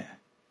praying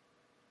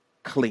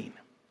clean.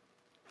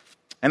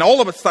 And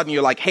all of a sudden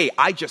you're like, hey,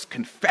 I just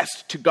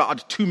confessed to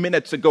God 2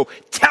 minutes ago.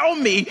 Tell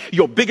me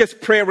your biggest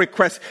prayer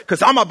request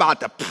because I'm about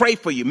to pray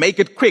for you. Make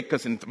it quick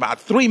because in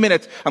about 3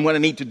 minutes I'm going to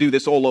need to do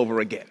this all over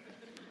again.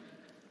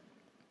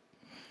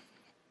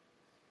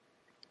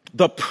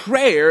 The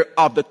prayer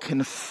of the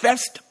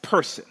confessed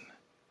person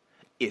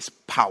is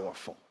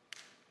powerful.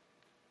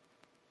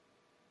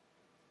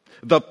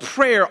 The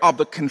prayer of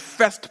the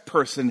confessed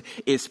person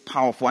is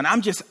powerful. And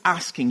I'm just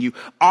asking you,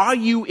 are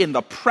you in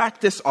the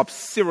practice of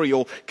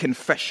serial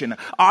confession?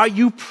 Are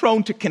you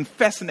prone to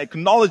confess and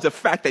acknowledge the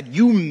fact that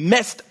you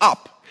messed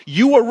up?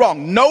 You were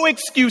wrong. No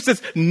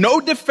excuses, no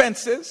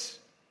defenses.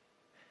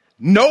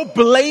 No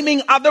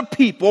blaming other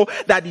people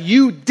that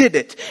you did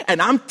it.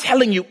 And I'm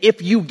telling you,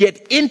 if you get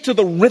into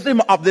the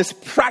rhythm of this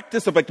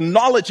practice of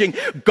acknowledging,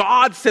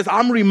 God says,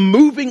 I'm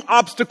removing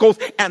obstacles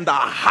and the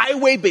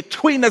highway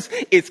between us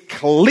is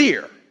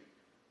clear.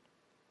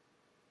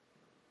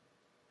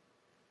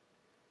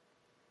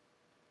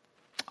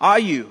 Are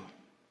you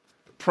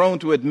prone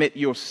to admit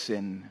your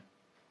sin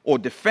or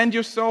defend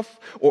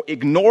yourself or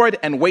ignore it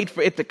and wait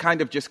for it to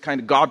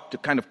God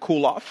to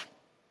cool off?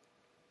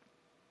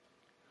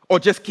 Or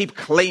just keep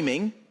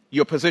claiming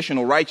your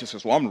positional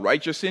righteousness. Well, I'm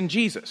righteous in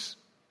Jesus.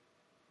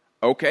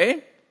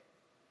 Okay,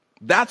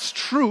 that's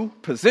true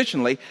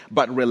positionally,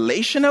 but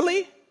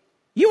relationally,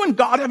 you and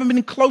God haven't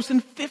been close in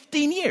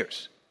 15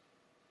 years.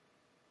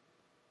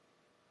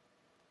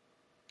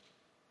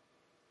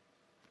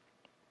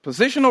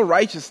 Positional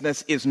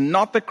righteousness is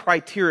not the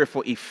criteria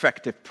for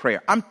effective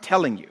prayer. I'm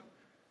telling you,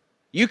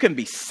 you can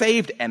be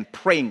saved and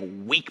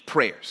praying weak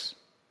prayers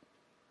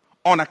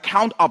on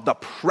account of the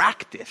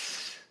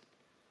practice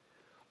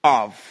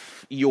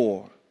of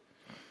your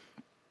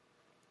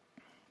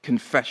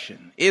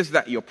confession. Is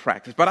that your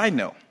practice? But I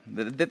know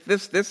that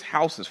this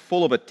house is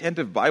full of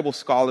attentive Bible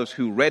scholars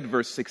who read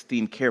verse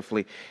 16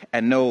 carefully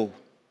and know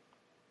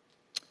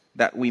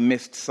that we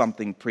missed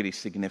something pretty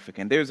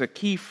significant. There's a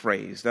key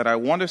phrase that I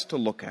want us to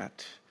look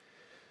at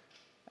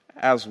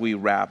as we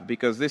wrap,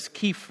 because this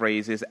key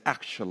phrase is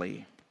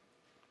actually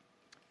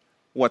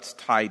what's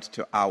tied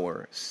to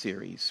our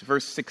series.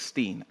 Verse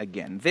 16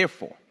 again.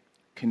 Therefore,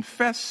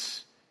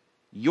 confess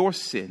your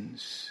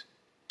sins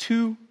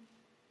to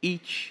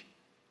each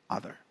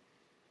other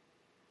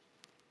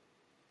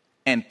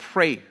and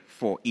pray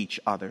for each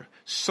other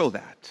so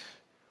that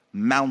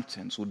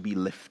mountains would be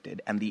lifted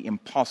and the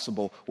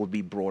impossible would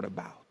be brought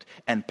about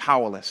and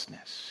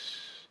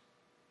powerlessness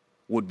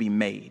would be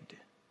made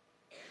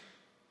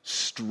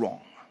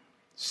strong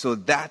so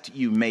that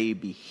you may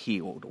be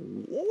healed.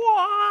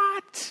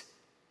 What?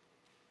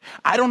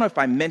 I don't know if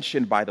I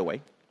mentioned, by the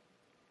way,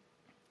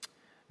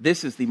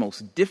 this is the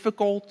most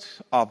difficult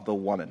of the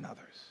one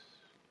another's.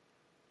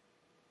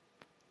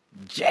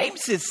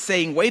 James is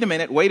saying, wait a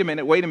minute.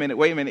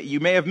 You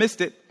may have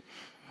missed it.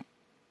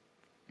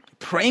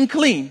 Praying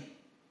clean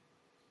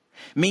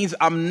means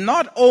I'm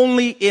not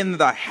only in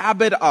the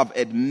habit of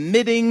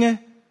admitting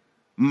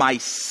my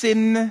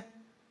sin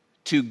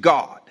to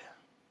God,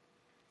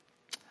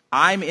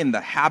 I'm in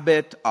the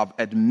habit of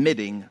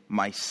admitting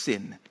my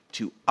sin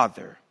to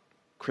other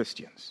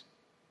Christians.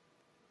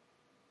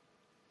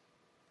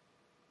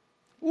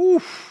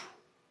 Oof.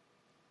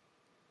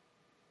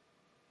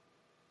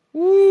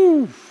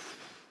 Oof.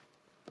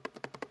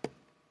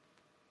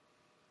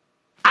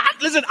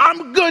 Listen,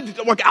 I'm good.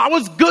 I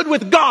was good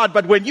with God,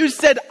 but when you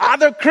said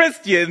other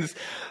Christians,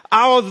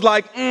 I was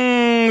like,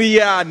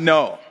 yeah,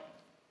 no.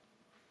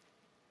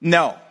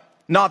 No,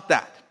 not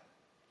that.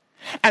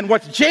 And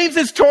what James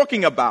is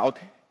talking about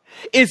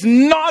is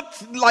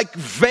not like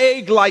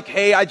vague, like,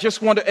 hey, I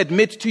just want to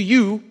admit to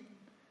you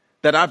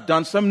that I've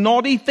done some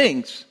naughty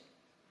things.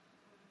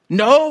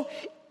 No,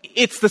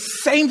 it's the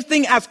same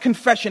thing as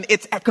confession.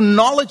 It's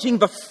acknowledging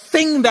the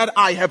thing that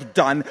I have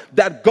done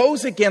that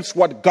goes against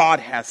what God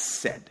has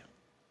said.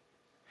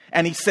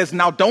 And he says,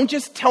 now don't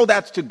just tell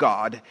that to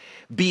God.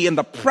 Be in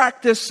the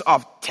practice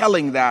of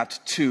telling that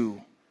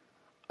to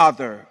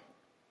other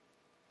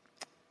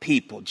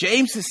people.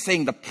 James is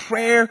saying the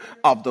prayer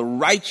of the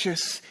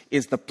righteous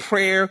is the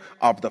prayer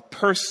of the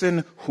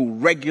person who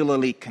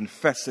regularly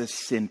confesses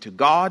sin to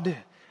God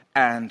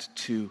and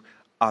to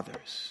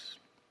others.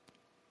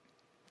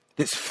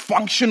 This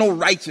functional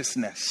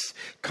righteousness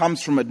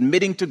comes from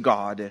admitting to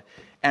God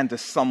and to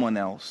someone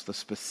else the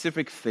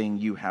specific thing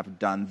you have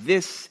done.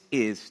 This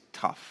is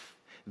tough.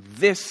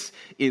 This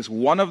is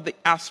one of the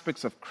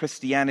aspects of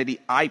Christianity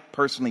I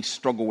personally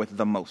struggle with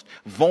the most.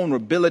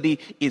 Vulnerability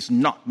is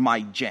not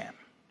my jam.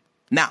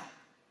 Now,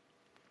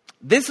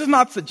 this is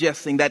not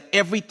suggesting that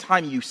every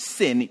time you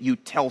sin, you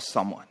tell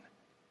someone.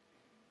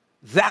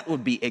 That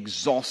would be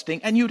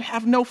exhausting and you'd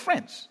have no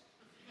friends.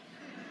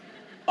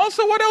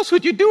 Also, what else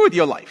would you do with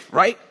your life,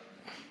 right?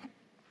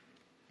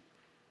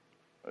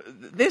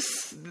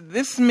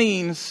 This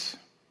means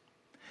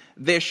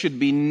there should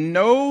be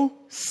no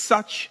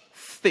such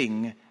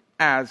thing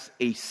as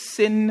a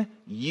sin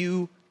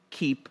you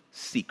keep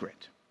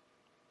secret.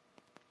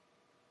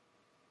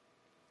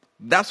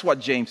 That's what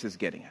James is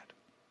getting at.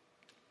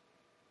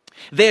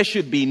 There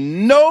should be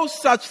no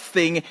such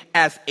thing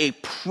as a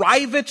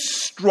private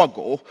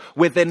struggle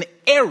with an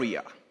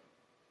area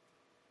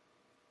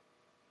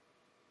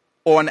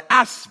or an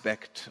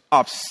aspect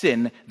of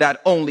sin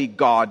that only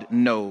God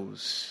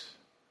knows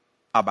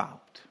about.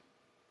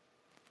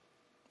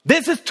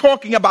 This is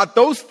talking about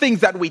those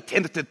things that we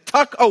tend to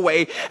tuck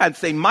away and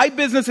say, my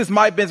business is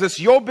my business,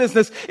 your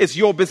business is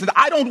your business.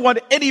 I don't want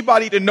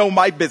anybody to know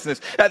my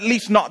business, at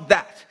least not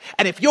that.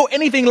 And if you're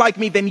anything like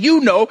me, then you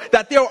know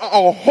that there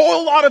are a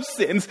whole lot of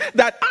sins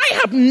that I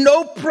have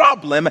no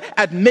problem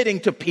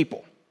admitting to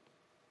people.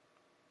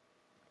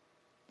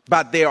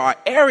 But there are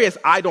areas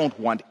I don't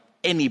want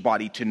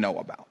anybody to know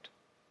about.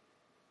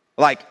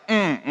 Like,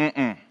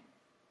 Hey,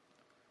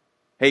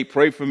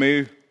 pray for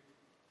me.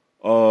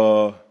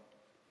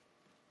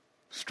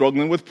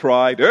 Struggling with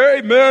pride.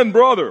 Amen,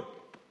 brother.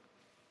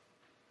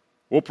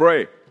 We'll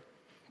pray.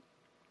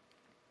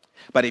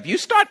 But if you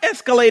start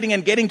escalating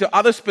and getting to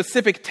other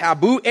specific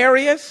taboo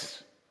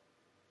areas,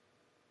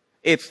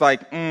 it's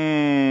like, we're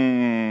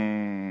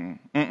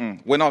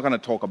not going to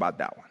talk about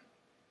that one.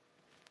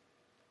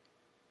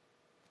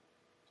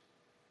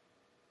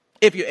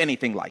 If you're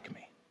anything like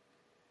me.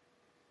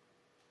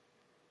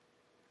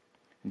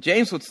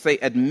 James would say,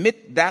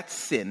 admit that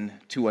sin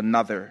to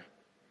another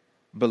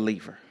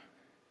believer.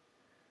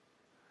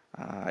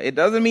 It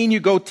doesn't mean you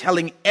go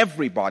telling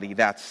everybody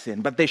that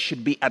sin, but there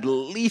should be at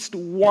least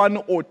one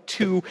or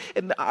two,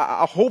 and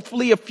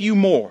hopefully a few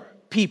more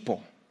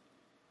people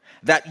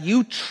that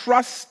you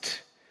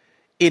trust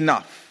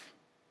enough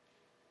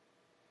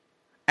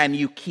and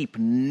you keep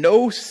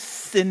no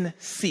sin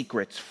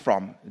secrets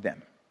from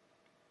them.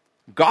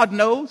 God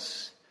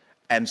knows,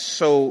 and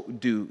so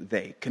do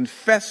they.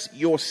 Confess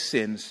your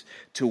sins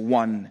to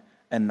one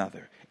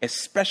another,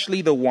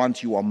 especially the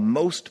ones you are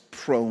most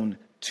prone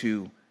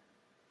to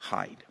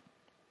hide.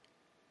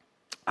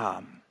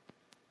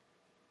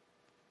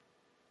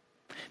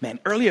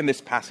 Earlier in this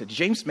passage,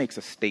 James makes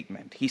a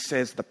statement. He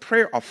says the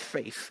prayer of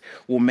faith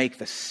will make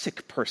the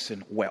sick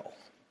person well.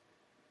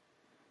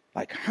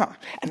 Like,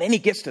 And then he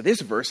gets to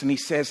this verse and he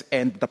says,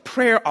 and the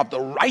prayer of the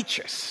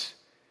righteous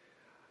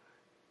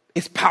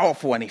is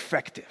powerful and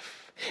effective.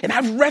 And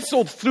I've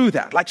wrestled through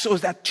that. Like, so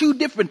is that two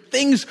different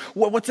things?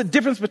 What's the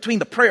difference between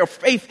the prayer of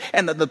faith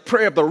and the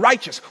prayer of the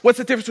righteous? What's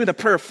the difference between the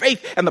prayer of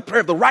faith and the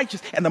prayer of the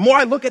righteous? And the more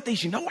I look at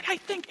these, you know what I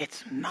think?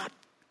 It's not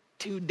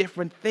two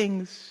different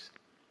things.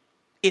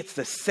 It's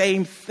the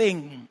same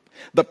thing.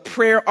 The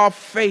prayer of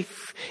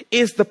faith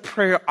is the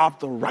prayer of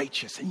the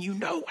righteous. And you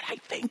know what I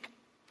think?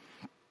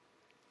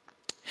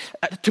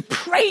 To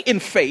pray in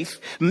faith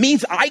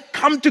means I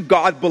come to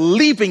God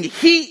believing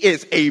He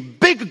is a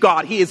big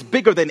God. He is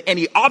bigger than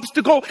any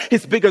obstacle.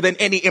 He's bigger than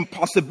any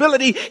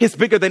impossibility. He's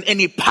bigger than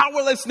any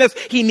powerlessness.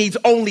 He needs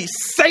only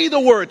say the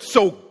word.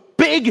 So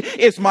big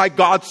is my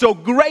God. So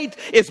great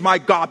is my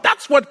God.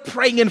 That's what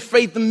praying in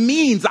faith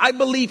means. I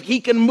believe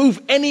He can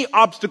move any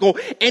obstacle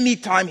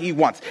anytime He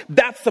wants.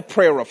 That's the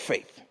prayer of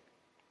faith.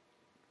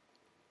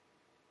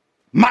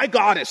 My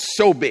God is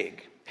so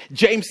big.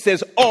 James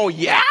says, oh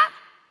yeah?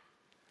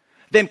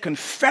 Then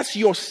confess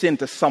your sin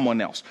to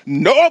someone else.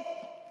 Nope,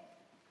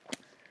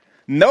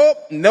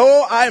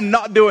 I'm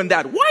not doing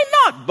that. Why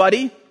not,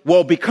 buddy?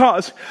 Well,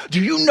 because,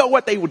 do you know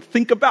what they would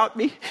think about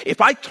me?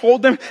 If I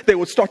told them, they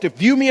would start to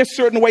view me a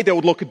certain way. They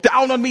would look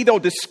down on me. They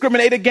would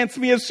discriminate against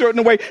me a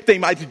certain way. They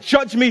might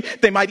judge me.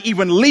 They might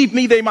even leave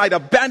me. They might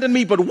abandon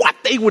me. But what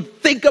they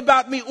would think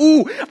about me,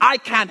 I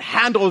can't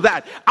handle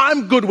that.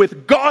 I'm good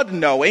with God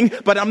knowing,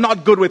 but I'm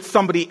not good with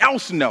somebody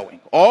else knowing.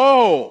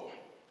 Oh.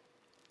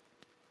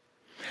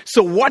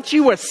 So what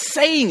you are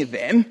saying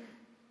then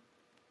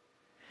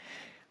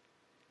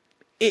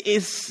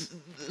is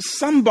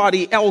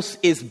somebody else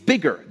is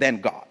bigger than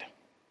God.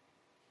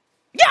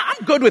 Yeah,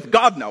 I'm good with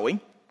God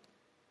knowing.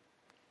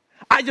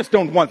 I just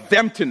don't want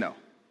them to know.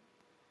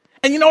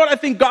 And you know what I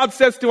think God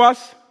says to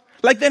us?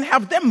 Like, then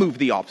have them move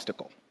the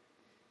obstacle.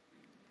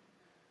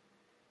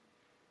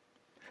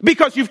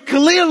 Because you've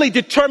clearly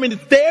determined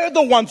they're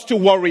the ones to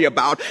worry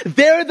about.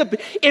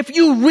 If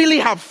you really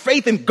have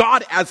faith in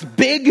God as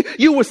big,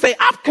 you will say,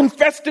 I've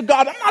confessed to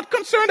God. I'm not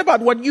concerned about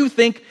what you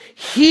think.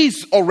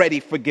 He's already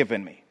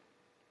forgiven me.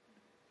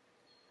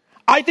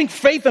 I think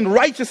faith and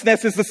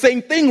righteousness is the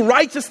same thing.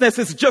 Righteousness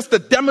is just a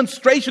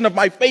demonstration of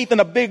my faith in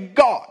a big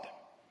God.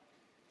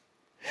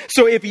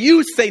 So if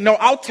you say, no,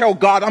 I'll tell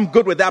God I'm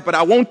good with that, but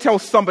I won't tell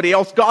somebody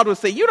else, God will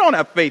say, you don't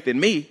have faith in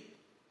me.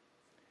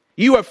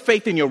 You have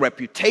faith in your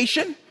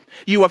reputation.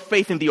 You have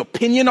faith in the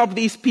opinion of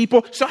these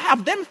people. So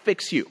have them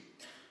fix you.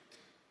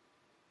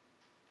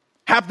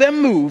 Have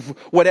them move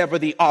whatever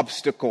the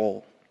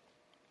obstacle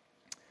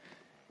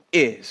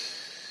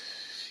is.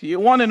 You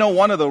want to know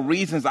one of the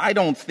reasons I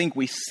don't think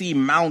we see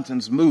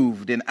mountains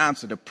moved in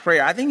answer to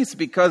prayer? I think it's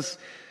because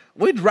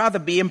we'd rather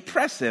be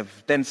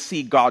impressive than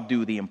see God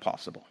do the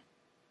impossible.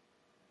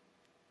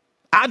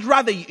 I'd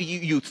rather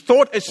you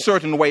thought a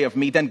certain way of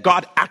me than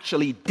God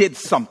actually did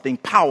something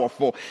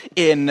powerful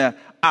in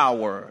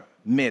our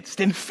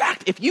midst. In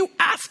fact, if you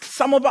ask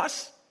some of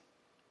us,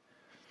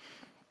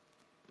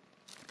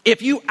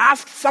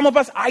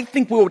 I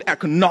think we would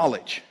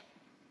acknowledge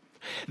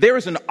there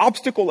is an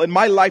obstacle in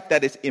my life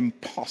that is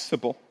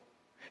impossible.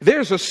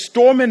 There's a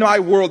storm in my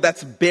world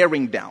that's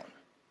bearing down.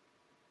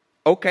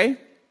 Okay?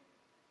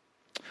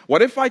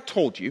 What if I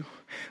told you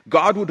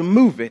God would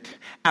move it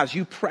as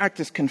you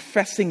practice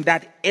confessing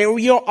that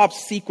area of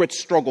secret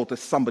struggle to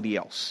somebody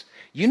else?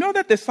 You know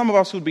that there's some of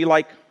us who'd be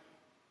like,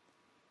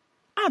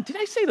 did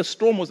I say the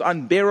storm was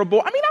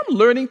unbearable? I mean, I'm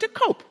learning to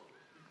cope.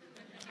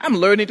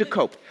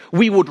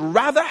 We would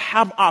rather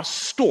have our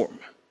storm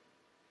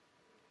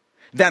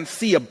than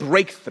see a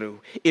breakthrough,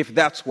 if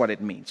that's what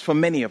it means, for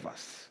many of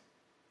us.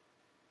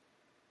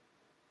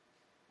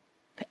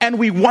 And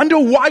we wonder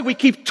why we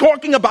keep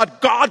talking about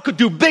God could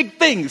do big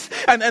things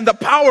and the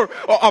power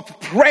of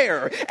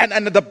prayer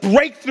and the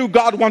breakthrough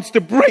God wants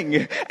to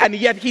bring. And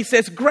yet he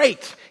says,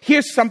 great,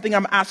 here's something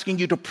I'm asking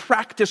you to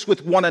practice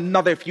with one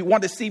another if you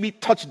want to see me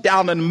touch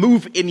down and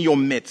move in your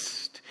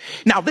midst.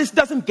 Now, this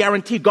doesn't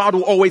guarantee God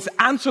will always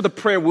answer the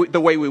prayer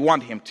the way we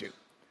want him to.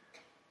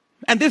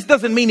 And this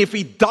doesn't mean if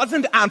he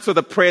doesn't answer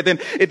the prayer, then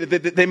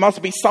there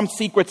must be some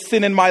secret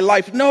sin in my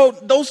life. No,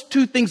 those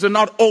two things are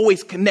not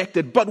always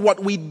connected. But what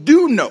we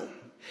do know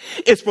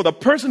is for the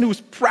person who's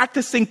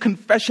practicing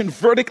confession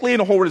vertically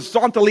and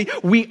horizontally,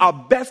 we are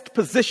best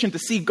positioned to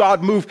see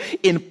God move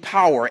in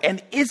power.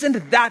 And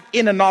isn't that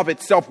in and of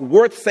itself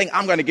worth saying,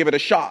 I'm going to give it a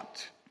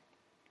shot?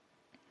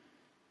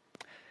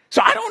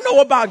 So I don't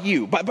know about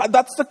you, but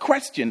that's the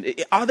question.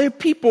 Are there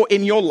people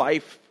in your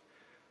life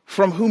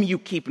from whom you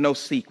keep no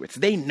secrets?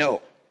 They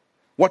know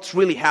what's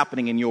really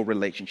happening in your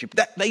relationship.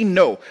 They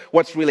know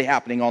what's really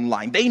happening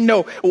online. They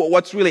know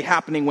what's really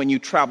happening when you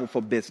travel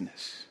for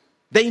business.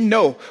 They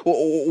know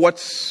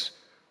what's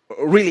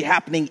really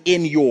happening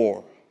in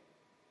your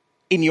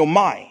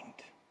mind.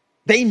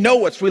 They know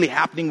what's really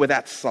happening with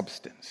that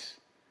substance.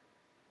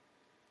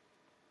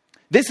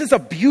 This is a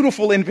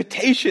beautiful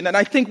invitation, and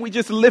I think we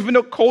just live in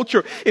a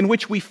culture in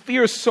which we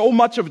fear so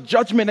much of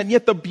judgment, and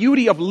yet the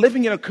beauty of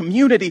living in a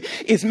community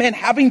is, man,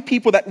 having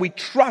people that we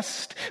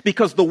trust,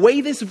 because the way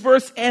this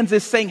verse ends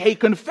is saying, hey,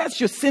 confess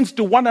your sins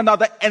to one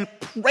another and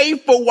pray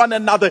for one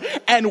another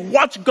and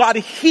watch God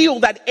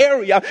heal that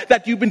area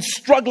that you've been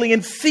struggling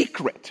in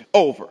secret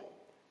over.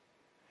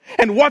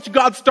 And watch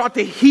God start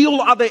to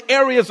heal other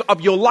areas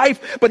of your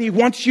life, but he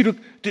wants you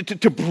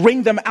to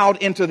bring them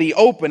out into the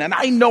open. And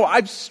I know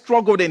I've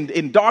struggled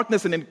in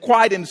darkness and in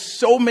quiet in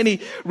so many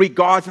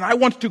regards, and I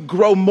want to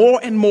grow more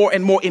and more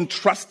and more in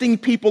trusting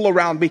people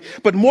around me,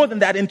 but more than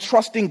that, in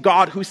trusting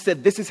God who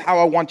said, this is how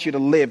I want you to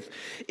live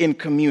in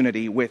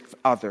community with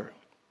other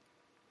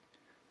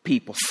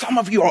people. Some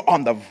of you are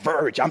on the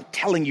verge, I'm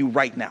telling you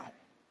right now.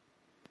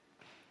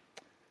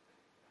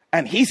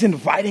 And he's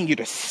inviting you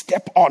to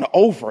step on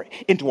over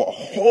into a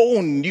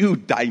whole new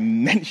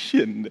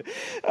dimension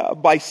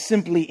by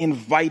simply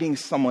inviting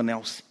someone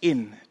else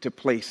into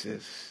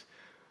places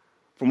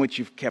from which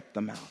you've kept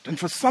them out. And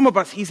for some of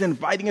us, he's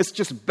inviting us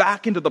just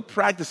back into the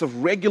practice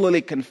of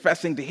regularly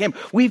confessing to him.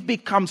 We've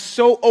become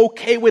so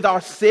okay with our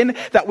sin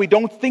that we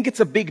don't think it's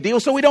a big deal,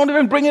 so we don't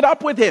even bring it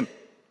up with him.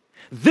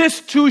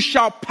 This too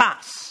shall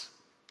pass.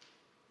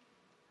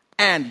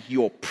 And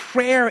your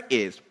prayer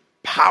is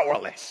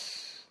powerless.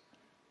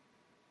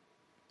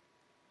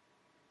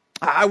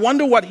 I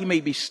wonder what he may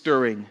be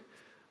stirring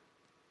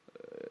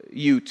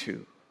you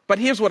to. But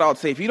here's what I'll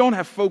say. If you don't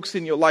have folks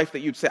in your life that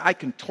you'd say, I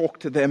can talk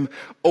to them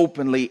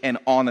openly and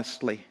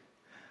honestly,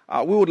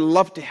 we would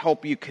love to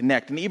help you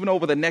connect. And even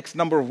over the next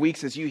number of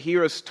weeks, as you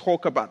hear us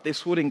talk about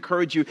this, we would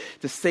encourage you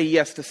to say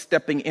yes to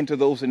stepping into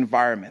those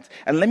environments.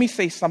 And let me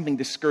say something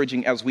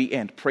discouraging as we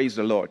end. Praise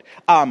the Lord.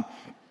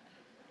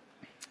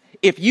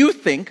 If you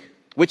think,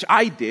 which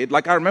I did,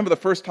 like I remember the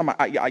first time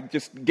I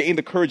just gained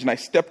the courage and I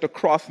stepped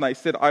across and I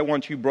said, I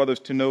want you brothers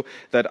to know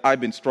that I've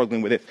been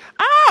struggling with it.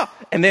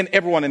 And then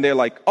everyone in there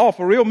like, oh,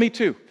 for real? Me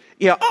too.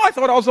 Yeah. Oh, I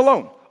thought I was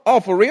alone. Oh,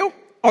 for real?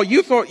 Oh,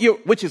 you thought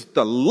which is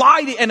the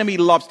lie the enemy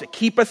loves, to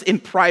keep us in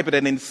private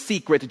and in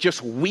secret,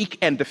 just weak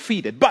and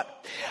defeated.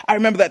 But I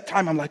remember that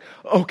time I'm like,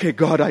 okay,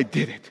 God, I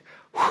did it.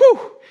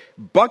 Whew.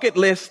 Bucket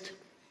list.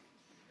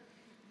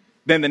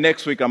 Then the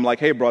next week I'm like,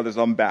 hey, brothers,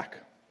 I'm back.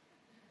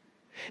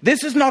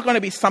 This is not going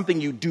to be something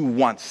you do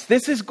once.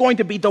 This is going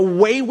to be the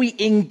way we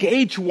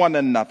engage one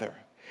another.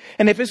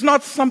 And if it's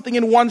not something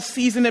in one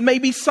season, it may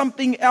be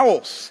something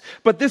else.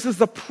 But this is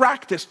the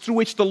practice through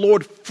which the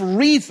Lord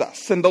frees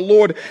us and the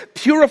Lord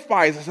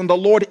purifies us and the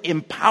Lord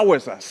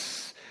empowers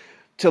us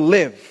to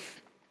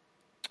live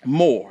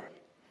more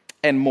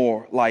and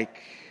more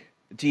like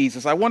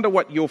Jesus. I wonder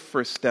what your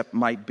first step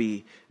might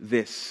be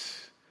this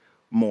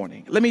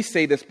morning. Let me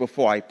say this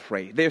before I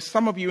pray. There's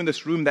some of you in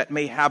this room that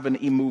may have an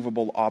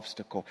immovable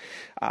obstacle.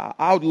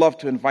 I would love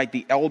to invite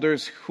the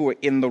elders who are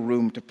in the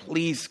room to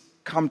please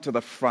come to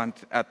the front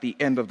at the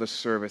end of the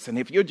service. And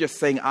if you're just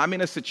saying, I'm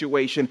in a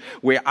situation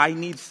where I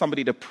need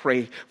somebody to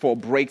pray for a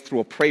breakthrough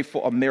or pray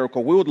for a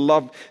miracle, we would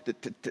love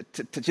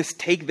to just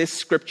take this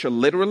scripture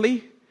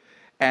literally.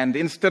 And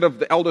instead of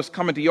the elders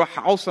coming to your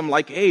house, I'm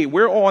like, hey,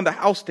 we're all in the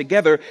house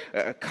together.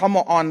 Come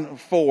on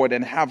forward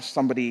and have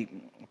somebody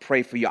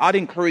pray for you. I'd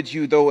encourage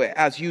you, though,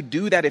 as you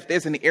do that, if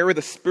there's an area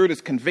the Spirit is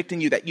convicting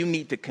you that you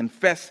need to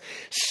confess,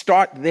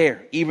 start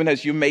there, even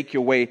as you make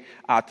your way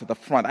out to the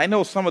front. I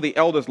know some of the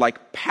elders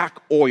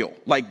pack oil.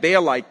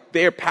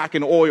 They're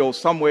packing oil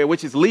somewhere,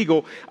 which is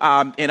legal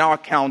in our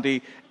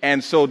county.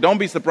 And so don't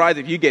be surprised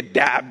if you get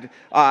dabbed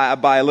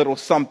by a little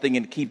something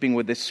in keeping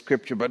with this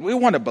scripture. But we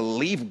want to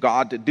believe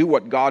God to do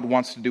what God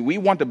wants to do. We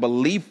want to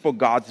believe for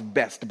God's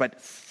best.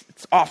 But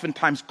it's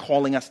oftentimes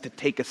calling us to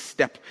take a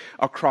step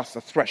across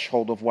the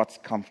threshold of what's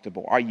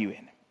comfortable. Are you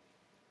in?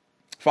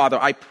 Father,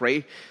 I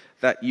pray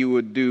that you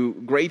would do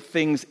great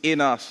things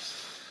in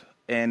us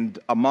and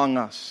among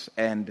us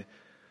and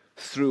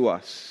through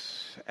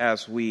us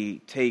as we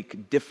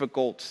take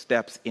difficult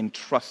steps in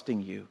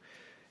trusting you.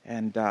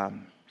 And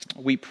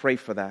we pray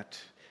for that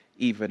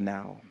even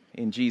now.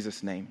 In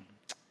Jesus' name,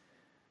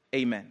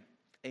 amen.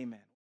 Amen.